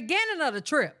 mid-beginning of the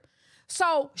trip.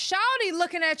 So Shawty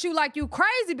looking at you like you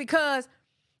crazy because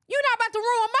you not about to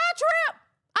ruin my trip.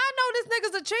 I know this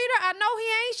nigga's a cheater. I know he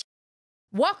ain't.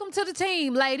 Welcome to the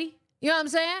team, lady. You know what I'm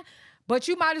saying? But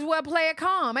you might as well play it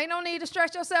calm. Ain't no need to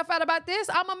stress yourself out about this.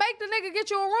 I'm going to make the nigga get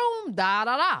you a room.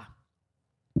 Da-da-da.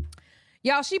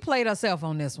 Y'all, she played herself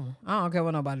on this one. I don't care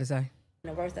what nobody say.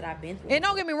 The worst that I've been through. And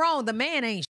don't get me wrong, the man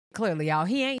ain't clearly, y'all.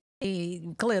 He ain't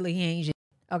shit.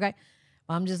 Okay?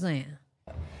 I'm just saying.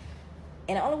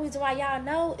 And the only reason why y'all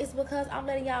know is because I'm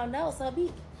letting y'all know. So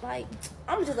be like,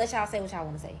 I'm gonna just let y'all say what y'all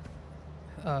want to say.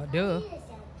 Duh.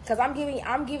 Cause I'm giving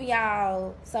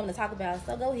y'all something to talk about.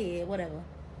 So go ahead, whatever.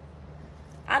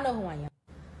 I know who I am.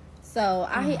 So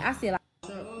I see a lot.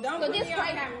 Don't go this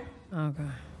right now. Okay.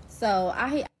 So I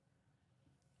hate.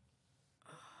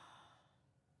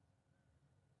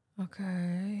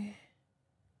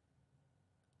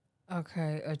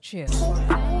 Okay, a chip.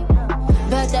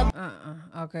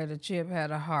 Okay, the chip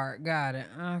had a heart. Got it.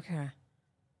 Okay.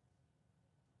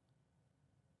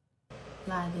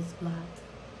 Live is blocked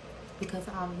because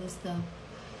of all of this stuff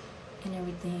and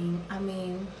everything. I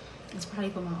mean, it's probably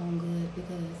for my own good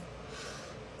because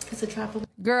it's a tropical.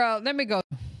 Girl, let me go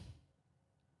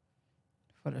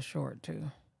for the short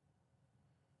too.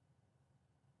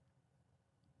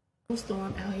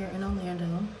 Storm out here in Orlando,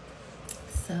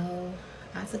 so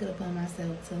I took it upon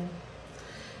myself to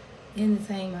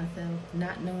entertain myself,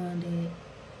 not knowing that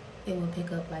it would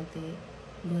pick up like that.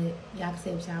 But y'all can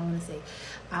say what y'all want to say.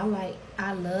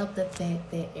 I love the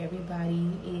fact that everybody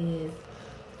is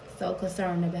so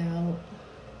concerned about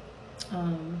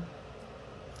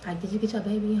like, did you get your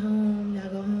baby home? Y'all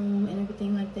go home and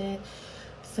everything like that.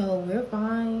 So we're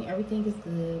fine. Everything is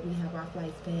good. We have our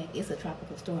flights back. It's a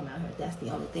tropical storm out here. That's the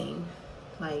only thing.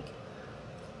 Like,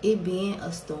 it being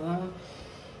a storm.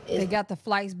 They got the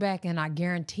flights back, and I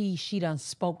guarantee she done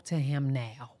spoke to him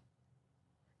now.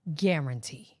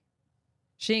 Guarantee.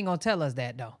 She ain't gonna tell us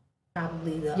that, though.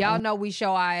 Probably. Y'all know we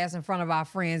show our ass in front of our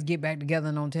friends, get back together,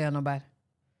 and don't tell nobody.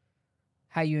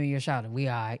 How you and your shouter? We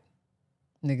all right.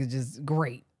 Niggas just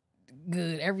great.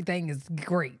 Good. Everything is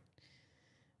great.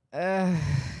 Only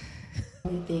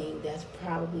thing that's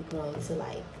probably going to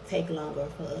like take longer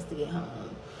for us to get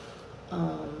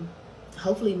home.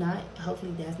 Hopefully not.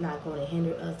 Hopefully that's not going to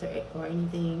hinder us or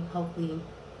anything. Hopefully,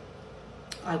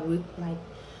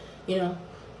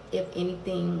 if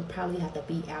anything, probably have to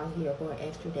be out here for an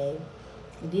extra day.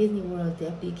 Disney World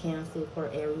definitely canceled for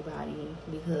everybody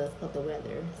because of the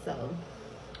weather. So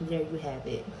there you have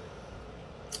it.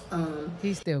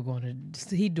 He's still going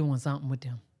to. He doing something with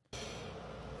them.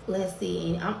 Let's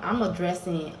see. I'm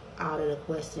addressing all of the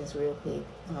questions real quick,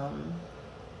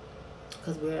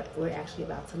 because we're actually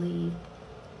about to leave.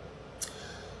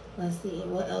 Let's see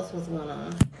what else was going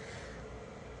on.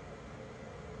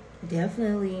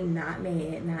 Definitely not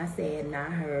mad, not sad,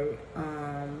 not hurt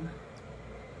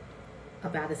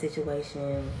about the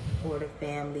situation or the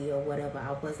family or whatever.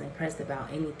 I wasn't pressed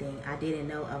about anything. I didn't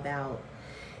know about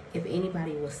if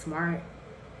anybody was smart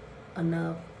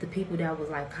enough, the people that was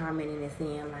like commenting and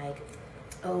saying like,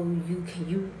 oh,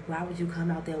 why would you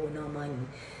come out there with no money?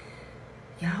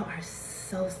 Y'all are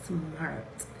so smart.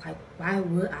 Like, why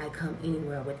would I come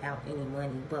anywhere without any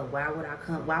money? But why would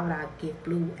I get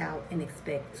flew out and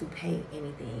expect to pay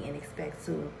anything and expect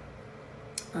to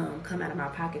come out of my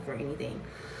pocket for anything.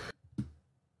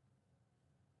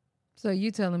 So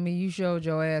you telling me you showed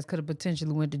your ass could have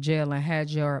potentially went to jail and had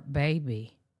your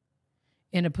baby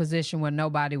in a position where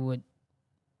nobody would,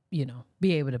 you know,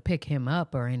 be able to pick him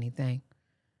up or anything,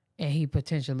 and he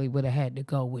potentially would have had to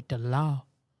go with the law,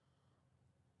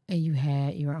 and you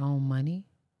had your own money,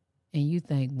 and you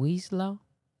think we slow?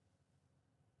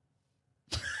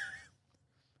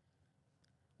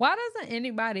 Why doesn't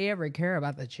anybody ever care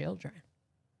about the children?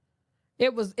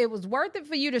 It was worth it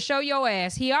for you to show your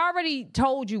ass. He already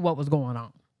told you what was going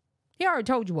on.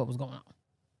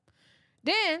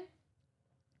 Then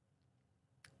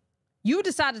you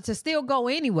decided to still go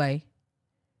anyway,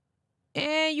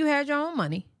 and you had your own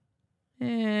money,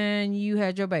 and you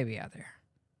had your baby out there,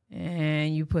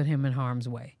 and you put him in harm's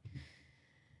way.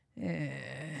 You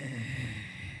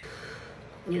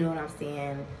know what I'm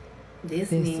saying?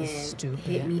 This man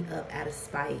hit me up out of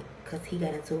spite because he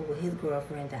got into it with his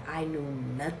girlfriend that I knew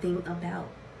nothing about,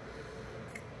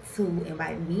 to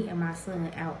invite me and my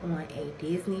son out on a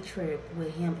Disney trip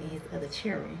with him and his other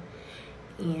children.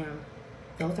 And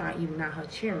those aren't even not her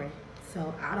children.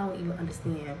 So I don't even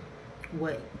understand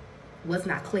what's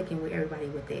not clicking with everybody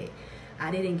with that. I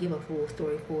didn't give a full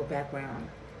story, full background.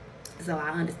 So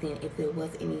I understand if there was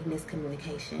any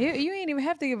miscommunication. You ain't even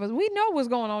have to give us. We know what's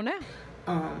going on now.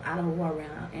 I don't go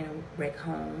around and wreck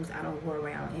homes. I don't go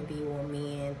around and be with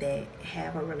men that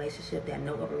have a relationship, that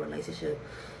know of a relationship.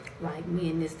 Like me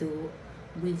and this dude,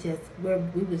 we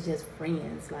was just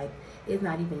friends. Like, it's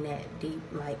not even that deep.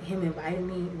 Like, him inviting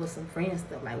me with some friend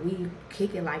stuff. Like, we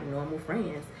kick it like normal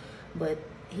friends. But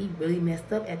he really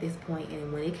messed up at this point.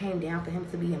 And when it came down for him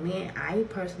to be a man, I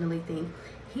personally think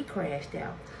he crashed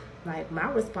out. Like, my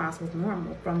response was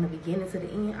normal. From the beginning to the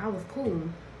end, I was cool.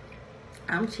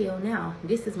 I'm chill now.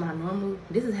 This is my normal.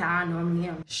 This is how I normally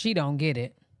am. She don't get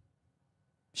it.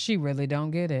 She really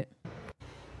don't get it.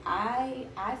 I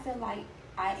feel like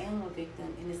I am a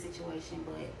victim in this situation,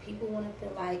 but people want to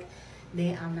feel like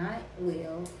that I'm not.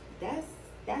 Well, that's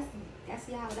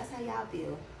y'all. That's how y'all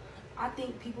feel. I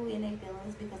think people in their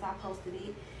feelings because I posted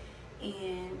it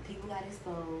and people got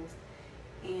exposed,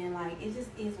 and like it just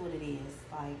is what it is.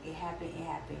 Like it happened.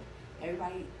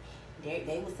 Everybody,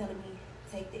 they was telling me,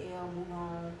 take the L, move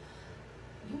on.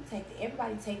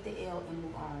 Everybody take the L and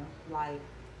move on. Like,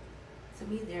 to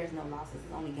me, there's no losses.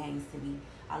 It's only gains to me.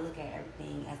 I look at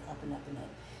everything as up and up and up.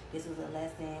 This was a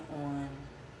lesson on,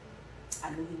 I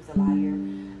knew he was a liar.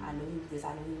 I knew he was this.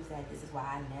 I knew he was that. This is why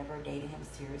I never dated him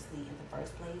seriously in the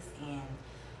first place. And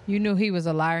you knew he was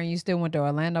a liar and you still went to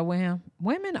Orlando with him?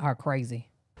 Women are crazy.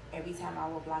 Every time I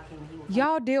would block him, he would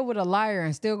y'all deal with a liar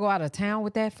and still go out of town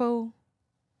with that fool?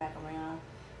 Back around.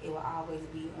 It will always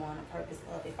be on a purpose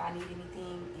of if I need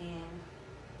anything and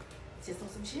just on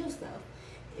some chill stuff.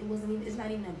 It's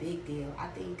not even a big deal. I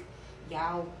think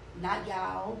y'all, not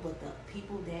y'all, but the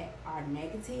people that are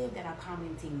negative, that are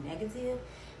commenting negative,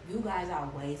 you guys are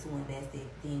way too invested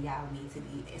than y'all need to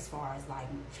be as far as like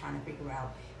trying to figure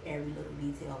out every little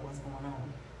detail of what's going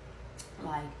on.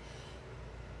 Like,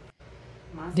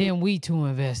 then we too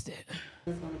invested.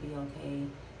 It's gonna be okay.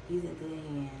 He's in good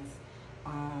hands.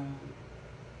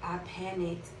 I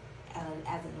panicked as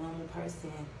a normal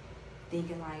person,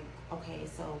 thinking like, okay,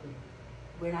 so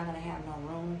we're not gonna have no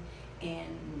room,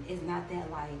 and it's not that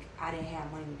like I didn't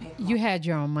have money to pay for. You had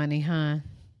your own money, huh?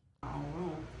 My own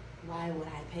room. Why would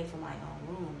I pay for my own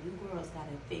room? You girls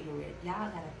gotta figure it. Y'all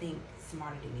gotta think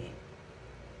smarter than that.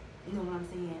 You know what I'm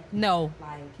saying? No.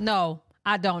 No,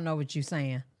 I don't know what you're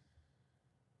saying.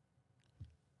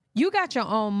 You got your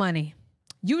own money.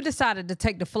 You decided to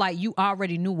take the flight. You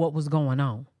already knew what was going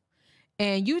on.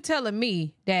 And you telling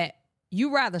me that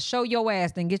you rather show your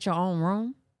ass than get your own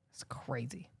room? It's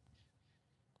crazy.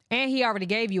 And he already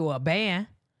gave you a ban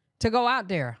to go out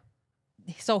there.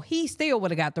 So he still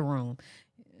would have got the room.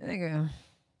 Nigga.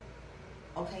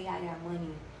 Okay, I got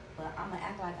money, but I'm gonna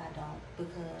act like I don't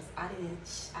because I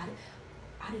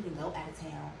didn't go out of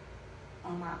town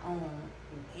on my own.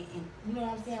 And you know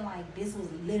what I'm saying? Like, this was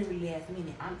literally last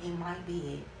minute. I'm in my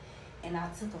bed, and I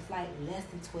took a flight less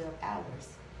than 12 hours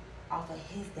off of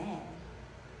his dime.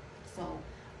 So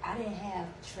I didn't have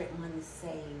trip money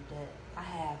saved. I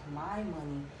have my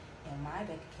money in my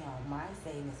bank account, my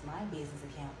savings, my business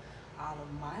account, all of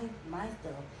my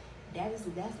stuff. That's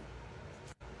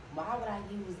why would I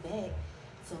use that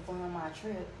to fund my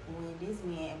trip when this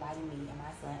man invited me and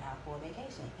my son out for a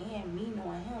vacation? And me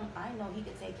knowing him, I know he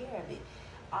could take care of it.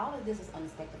 All of this was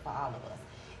unexpected for all of us.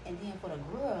 And then for the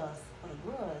girls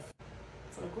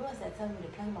that tell me to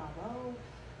play my role,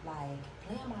 like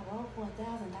playing my role for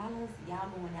y'all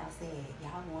going out sad.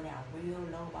 Y'all going out real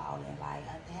low balling. Like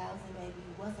 1,000, baby.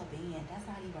 What's a band? That's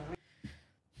not even real.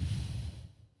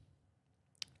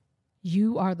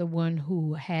 You are the one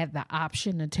who had the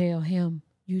option to tell him.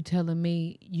 You telling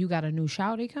me you got a new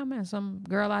shawty coming? Some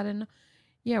girl I didn't know?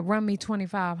 Yeah, run me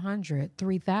 2,500,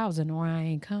 3,000, or I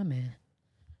ain't coming.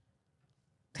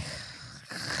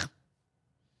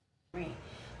 Rent.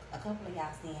 A couple of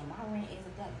y'all saying my rent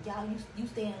is y'all. You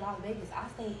stay in Las Vegas. I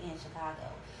stay in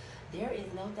Chicago. There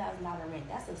is no $1,000 rent.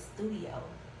 That's a studio.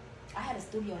 I had a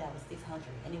studio that was $600,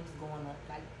 and it was going up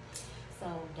like. So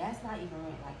that's not even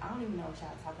rent. Like, I don't even know what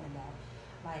y'all talking about.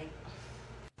 Like,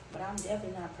 but I'm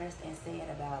definitely not pressed and sad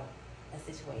about a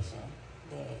situation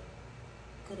that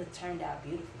could have turned out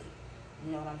beautifully.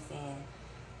 You know what I'm saying?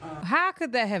 How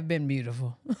could that have been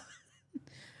beautiful?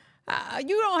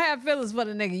 You don't have feelings for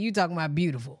the nigga. You talking about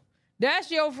beautiful.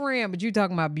 That's your friend, but you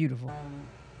talking about beautiful.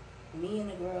 Me and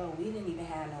the girl, we didn't even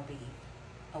have no beef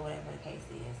or whatever the case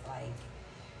is. Like,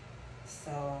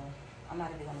 so I'm not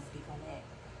even gonna speak on that.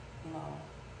 You know,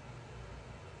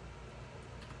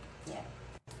 yeah.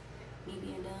 Me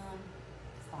being dumb,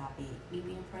 stop it. Me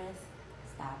being pressed,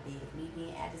 stop it. Me being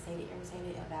agitated,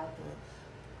 irritated about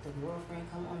the girlfriend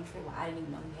come on the trip. Well, I didn't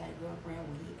even know he had a girlfriend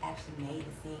when he actually made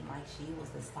it seem like she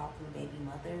was the stalking baby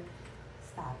mother.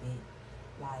 Stop it.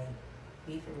 Like,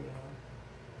 be for real.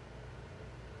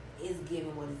 It's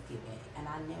giving what it's giving. And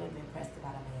I've never been pressed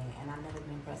about a man. And I've never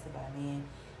been pressed about a man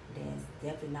that's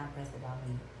definitely not pressed about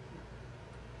me.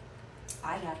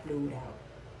 I got flued out.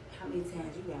 How many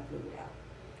times you got flued out?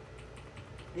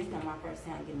 This is not my first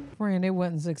time getting Friend, it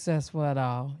wasn't successful at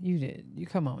all. You did. You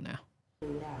come on now.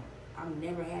 flued out. I've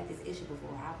never had this issue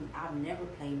before. I've never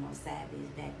played no sad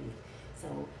bitch, bad bitch.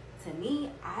 So to me,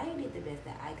 I did the best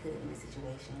that I could in the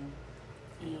situation.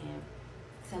 And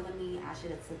telling me I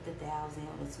should have took the 1,000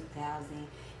 or the 2,000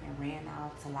 and ran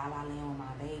off to La La Land with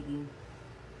my baby.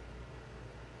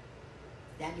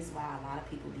 That is why a lot of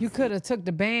people. You could have took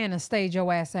the band and stayed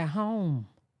your ass at home.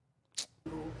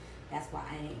 That's why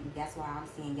I'm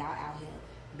saying y'all out here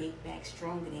big back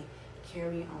stronger than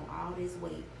carrying on all this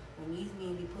weight. When these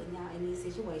men be putting y'all in these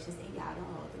situations and y'all don't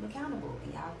hold them accountable.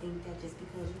 And y'all think that just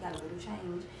because you got a little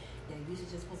change, that you should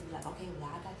just supposed to be like, okay, well,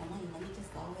 I got the money, let me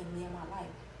just go ahead and live my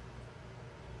life.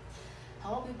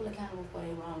 Hold people accountable for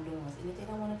their wrongdoings. And if they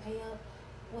don't want to pay up,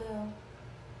 well,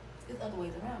 there's other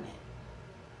ways around that.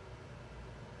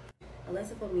 A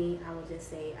lesson for me, I would just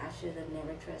say I should have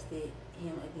never trusted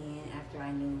him again after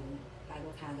I knew like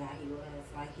what kind of guy he was.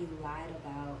 Like, he lied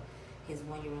about his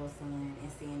 1-year-old son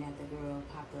and saying that the girl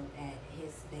popped up at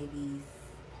his baby's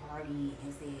party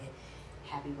and said,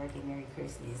 "Happy birthday, Merry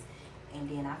Christmas." And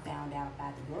then I found out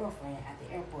by the girlfriend at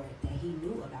the airport that he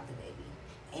knew about the baby.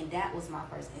 And that was my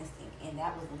first instinct. And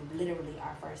that was literally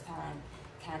our first time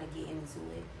kind of getting into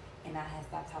it. And I had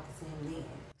stopped talking to him then.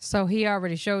 So he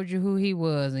already showed you who he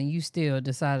was and you still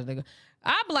decided to go.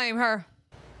 I blame her.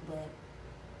 But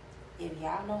if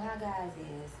y'all know how guys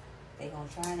is, they gonna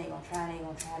try and they gonna try and they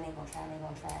gonna try and they gonna try and they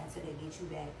gonna try until they get you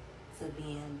back to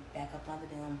being back up under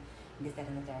them, this, that,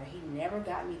 and the third. He never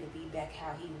got me to be back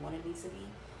how he wanted me to be,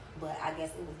 but I guess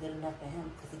it was good enough for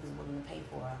him because he was willing to pay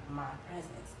for my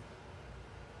presence.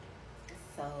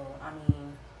 So, I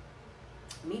mean,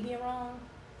 me being wrong,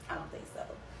 I don't think so.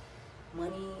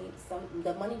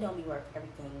 The money don't be worth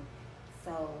everything.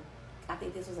 So I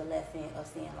think this was a lesson of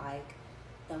saying, like,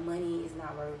 the money is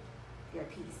not worth your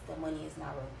peace. The money is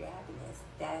not worth your happiness.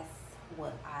 That's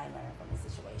what I learned from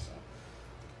this situation.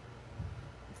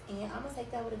 And I'm gonna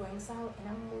take that with a grain of salt and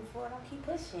I'm gonna move forward. I'll keep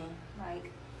pushing.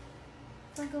 Like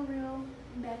a real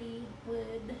Betty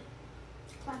would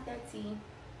clock that tea.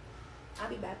 I'll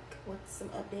be back with some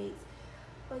updates.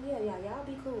 But yeah, y'all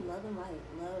be cool. Love and light.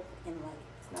 Love and light.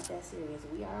 It's not that serious.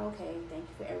 We are okay. Thank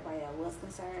you for everybody that was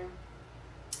concerned.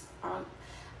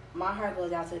 My heart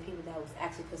goes out to the people that was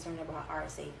actually concerned about our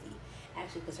safety.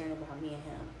 Actually concerned about me and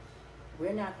him.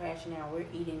 We're not crashing out. We're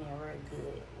eating and we're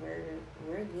good.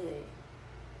 We're good.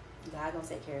 God gonna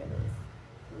take care of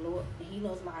us. Lord, He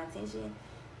knows my intention.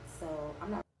 So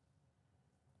I'm not.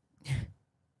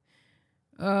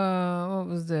 What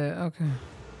was that? Okay.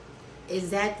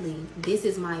 Exactly. This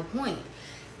is my point.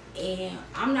 And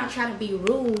I'm not trying to be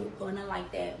rude or nothing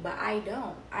like that, but I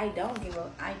don't give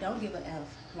an F.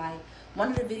 Like, one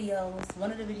of the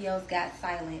videos got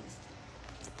silenced.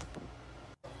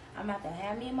 I'm about to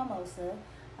have me a mimosa.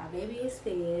 My baby is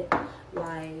fed.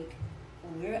 Like,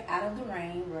 we're out of the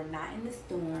rain. We're not in the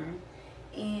storm.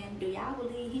 And do y'all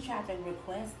believe he tried to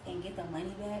request and get the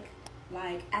money back?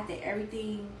 Like, after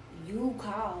everything you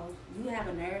called, you have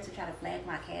a nerve to try to flag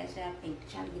my Cash App and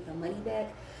try to get the money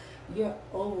back? You're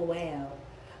overwhelmed.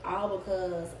 all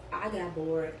because I got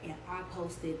bored and I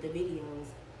posted the videos.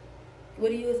 What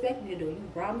do you expect me to do?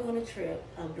 You brought me on a trip,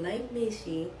 a blank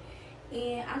mission,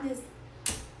 and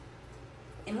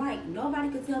like nobody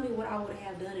could tell me what I would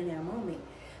have done in that moment.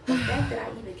 The fact that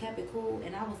I even kept it cool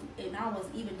and I was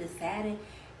even deciding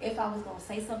if I was gonna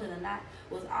say something or not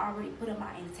was already putting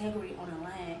my integrity on the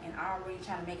line and already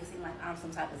trying to make it seem like I'm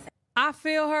some type of. I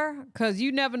feel her, because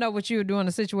you never know what you would do in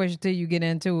a situation till you get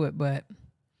into it. But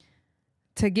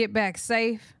to get back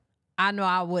safe, I know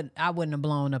I wouldn't have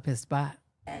blown up his spot.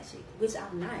 Which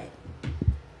I'm not.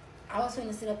 I was trying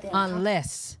to sit up there.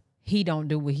 Unless he don't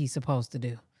do what he's supposed to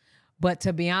do. But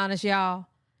to be honest, y'all,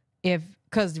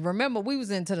 because remember, we was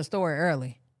into the story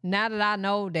early. Now that I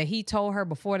know that he told her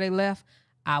before they left,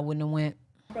 I wouldn't have went.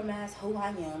 Compromise who I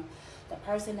am, the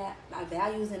person that my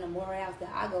values and the morals that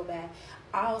I go by,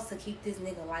 all to keep this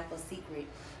nigga life a secret.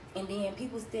 And then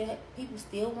people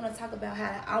still want to talk about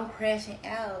how I'm crashing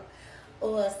out,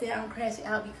 or say I'm crashing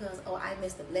out because I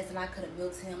missed a blessing. I could have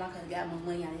milked him. I could have got more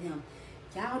money out of him.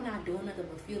 Y'all not doing nothing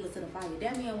but fuel to the fire.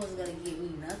 That man wasn't gonna give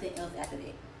me nothing else after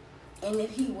that. And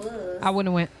if he was, I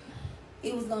wouldn't have went.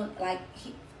 It was gonna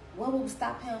what would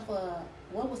stop him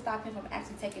from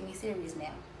actually taking me serious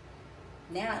now?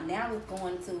 Now it's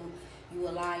going to, you a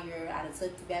liar, I done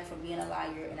took you back from being a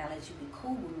liar, and I let you be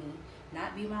cool with me,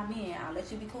 not be my man. I'll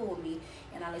let you be cool with me,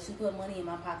 and I'll let you put money in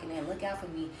my pocket and look out for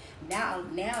me. Now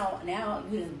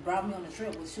you just brought me on a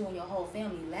trip with you and your whole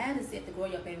family. Glad to sit to girl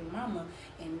your baby mama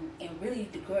and really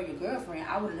to girl your girlfriend.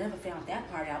 I would have never found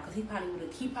that part out, because he probably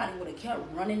would have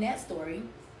kept running that story,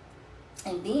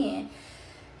 and then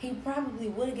he probably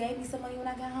would have gave me some money when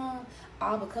I got home,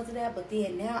 all because of that. But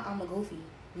then now I'm a goofy.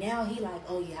 Now he like,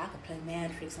 oh yeah, I could play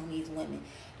man tricks on these women.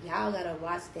 Y'all gotta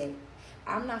watch that.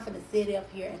 I'm not gonna sit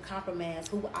up here and compromise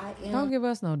who I am. Don't give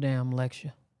us no damn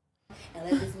lecture. And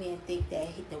let this man think that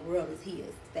the world is his,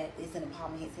 that it's in the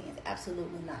palm of his hands.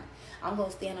 Absolutely not. I'm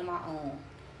gonna stand on my own.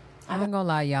 I ain't gonna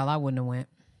lie, y'all, I wouldn't have went.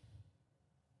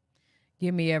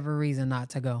 Give me every reason not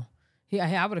to go.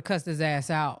 I would have cussed his ass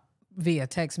out via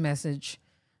text message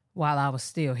while I was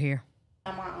still here.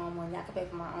 On my own money, I could pay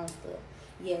for my own stuff.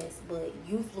 Yes, but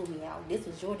you flew me out. This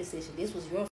was your decision. This was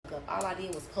your fuck up. All I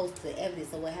did was post the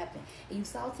evidence of what happened. And you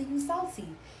salty, you salty.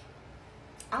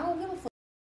 I don't give a fuck.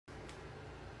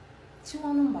 Chew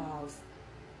on them balls.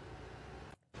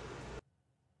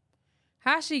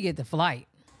 How'd she get the flight?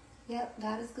 Yep,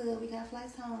 God is good. We got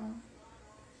flights home.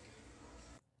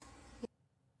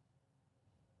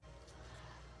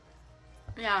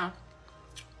 Yeah.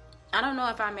 I don't know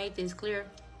if I made this clear.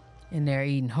 In there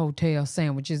eating hotel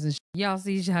sandwiches and y'all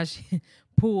see how she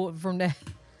pulled from that.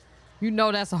 You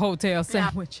know that's a hotel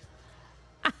sandwich.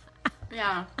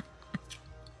 Yeah.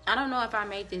 I don't know if I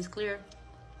made this clear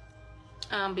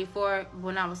before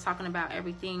when I was talking about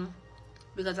everything,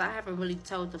 because I haven't really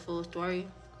told the full story.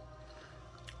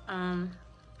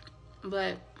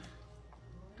 But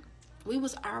we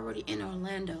was already in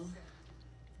Orlando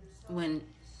when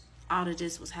all of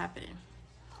this was happening.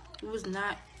 We was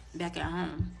not back at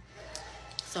home.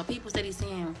 So people steady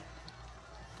saying,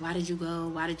 why did you go?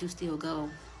 Why did you still go?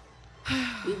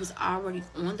 We was already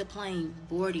on the plane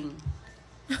boarding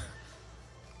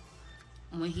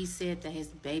when he said that his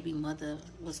baby mother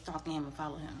was stalking him and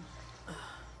following him.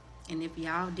 And if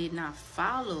y'all did not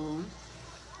follow,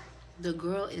 the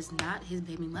girl is not his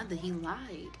baby mother. He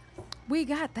lied. We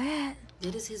got that.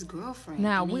 That is his girlfriend.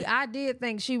 Now, I did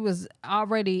think she was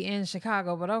already in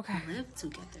Chicago, but okay. Live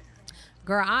together.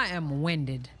 Girl, I am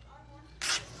winded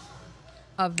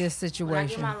of this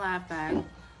situation. When I get my life back,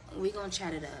 we gonna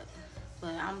chat it up.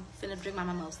 But I'm finna drink my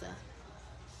mimosa.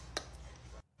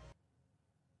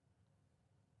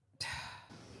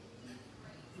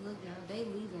 Look, y'all, they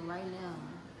leaving right now.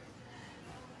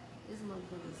 This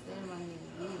motherfucker standing right here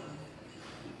leaving.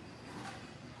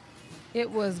 It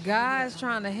was guys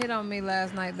trying to hit on me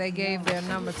last night. They gave their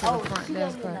number to the front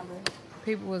desk.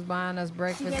 People was buying us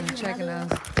breakfast and checking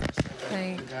us.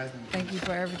 Thank you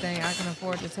for everything. I can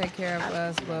afford to take care of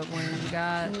us, but when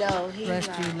God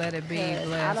blessed you, let it be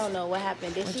blessed. I don't know what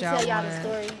happened. Did she tell y'all the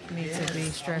story? Me to be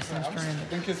stressed and stranded.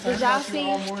 Did y'all see?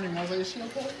 All morning. I was like, is she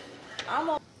okay?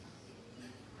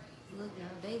 Look, y'all,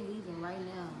 they leaving right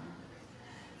now.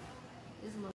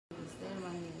 This motherfucker standing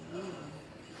right here leaving.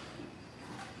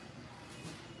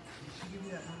 She give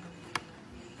you that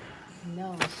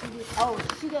number? No,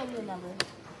 she gave me a number.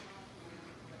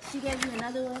 She gave you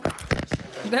another one?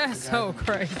 That's so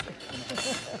crazy.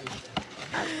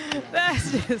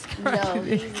 That's just crazy. No,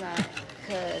 he's not.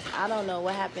 Because I don't know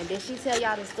what happened. Did she tell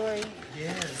y'all the story?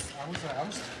 Yes. I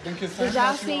was been concerned Did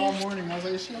y'all about you see? all morning. I was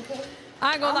like, is she okay?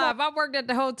 I ain't gonna lie. If I worked at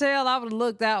the hotel, I would have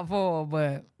looked out for her.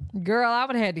 But girl, I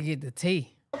would have had to get the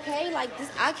tea. Okay, like this,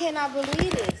 I cannot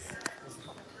believe this.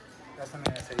 That's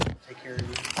something I said. Take care of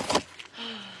you.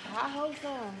 I hope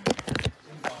so.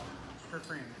 Her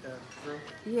friend, the girl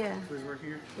Yeah. who was working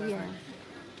here last Yeah. night.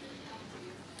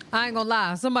 I ain't gonna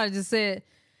lie. Somebody just said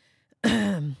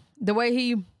the way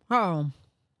he, the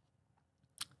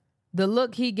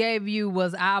look he gave you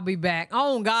was, "I'll be back."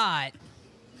 Oh God,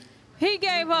 he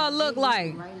gave her a look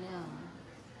like, Right now.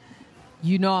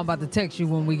 "You know I'm about to text you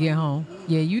when we get home."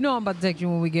 Yeah, you know I'm about to text you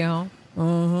when we get home.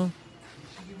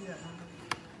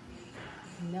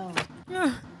 No.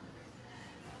 Yeah.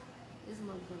 This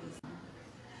motherfucker's.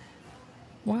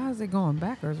 Why is it going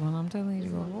backwards when I'm telling you to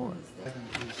go forward?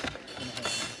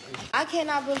 I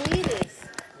cannot believe this.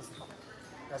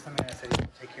 That's something I said.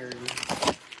 Take care of you.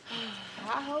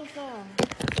 I hope so.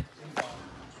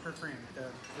 Her friend, the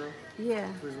girl Yeah.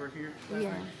 who was working here last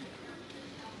Yeah. night.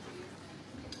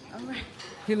 All right.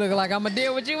 He looking like I'm gonna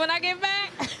deal with you when I get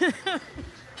back.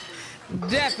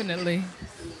 Definitely.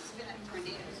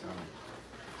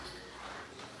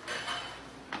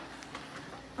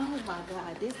 Oh my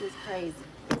God, this is crazy.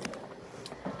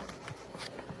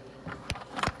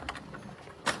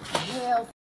 Hell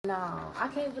no. I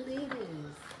can't believe this.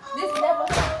 This never.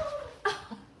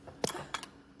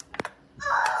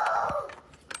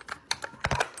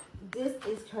 This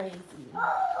is crazy.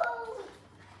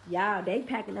 Y'all, they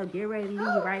packing up, get ready to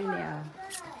leave right now.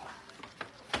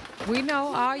 We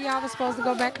know all y'all was supposed to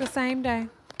go back the same day.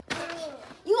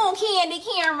 You on candy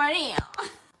camera now.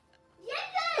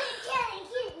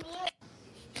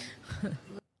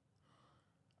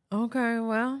 Okay,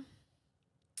 well,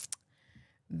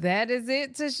 that is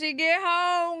it till she get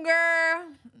home, girl.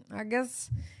 I guess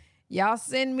y'all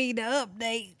send me the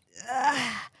update.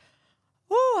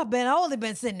 I've only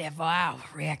been sitting there for an hour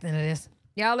reacting to this.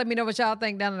 Y'all let me know what y'all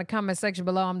think down in the comment section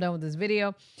below. I'm done with this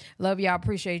video. Love y'all.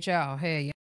 Appreciate y'all. Hey,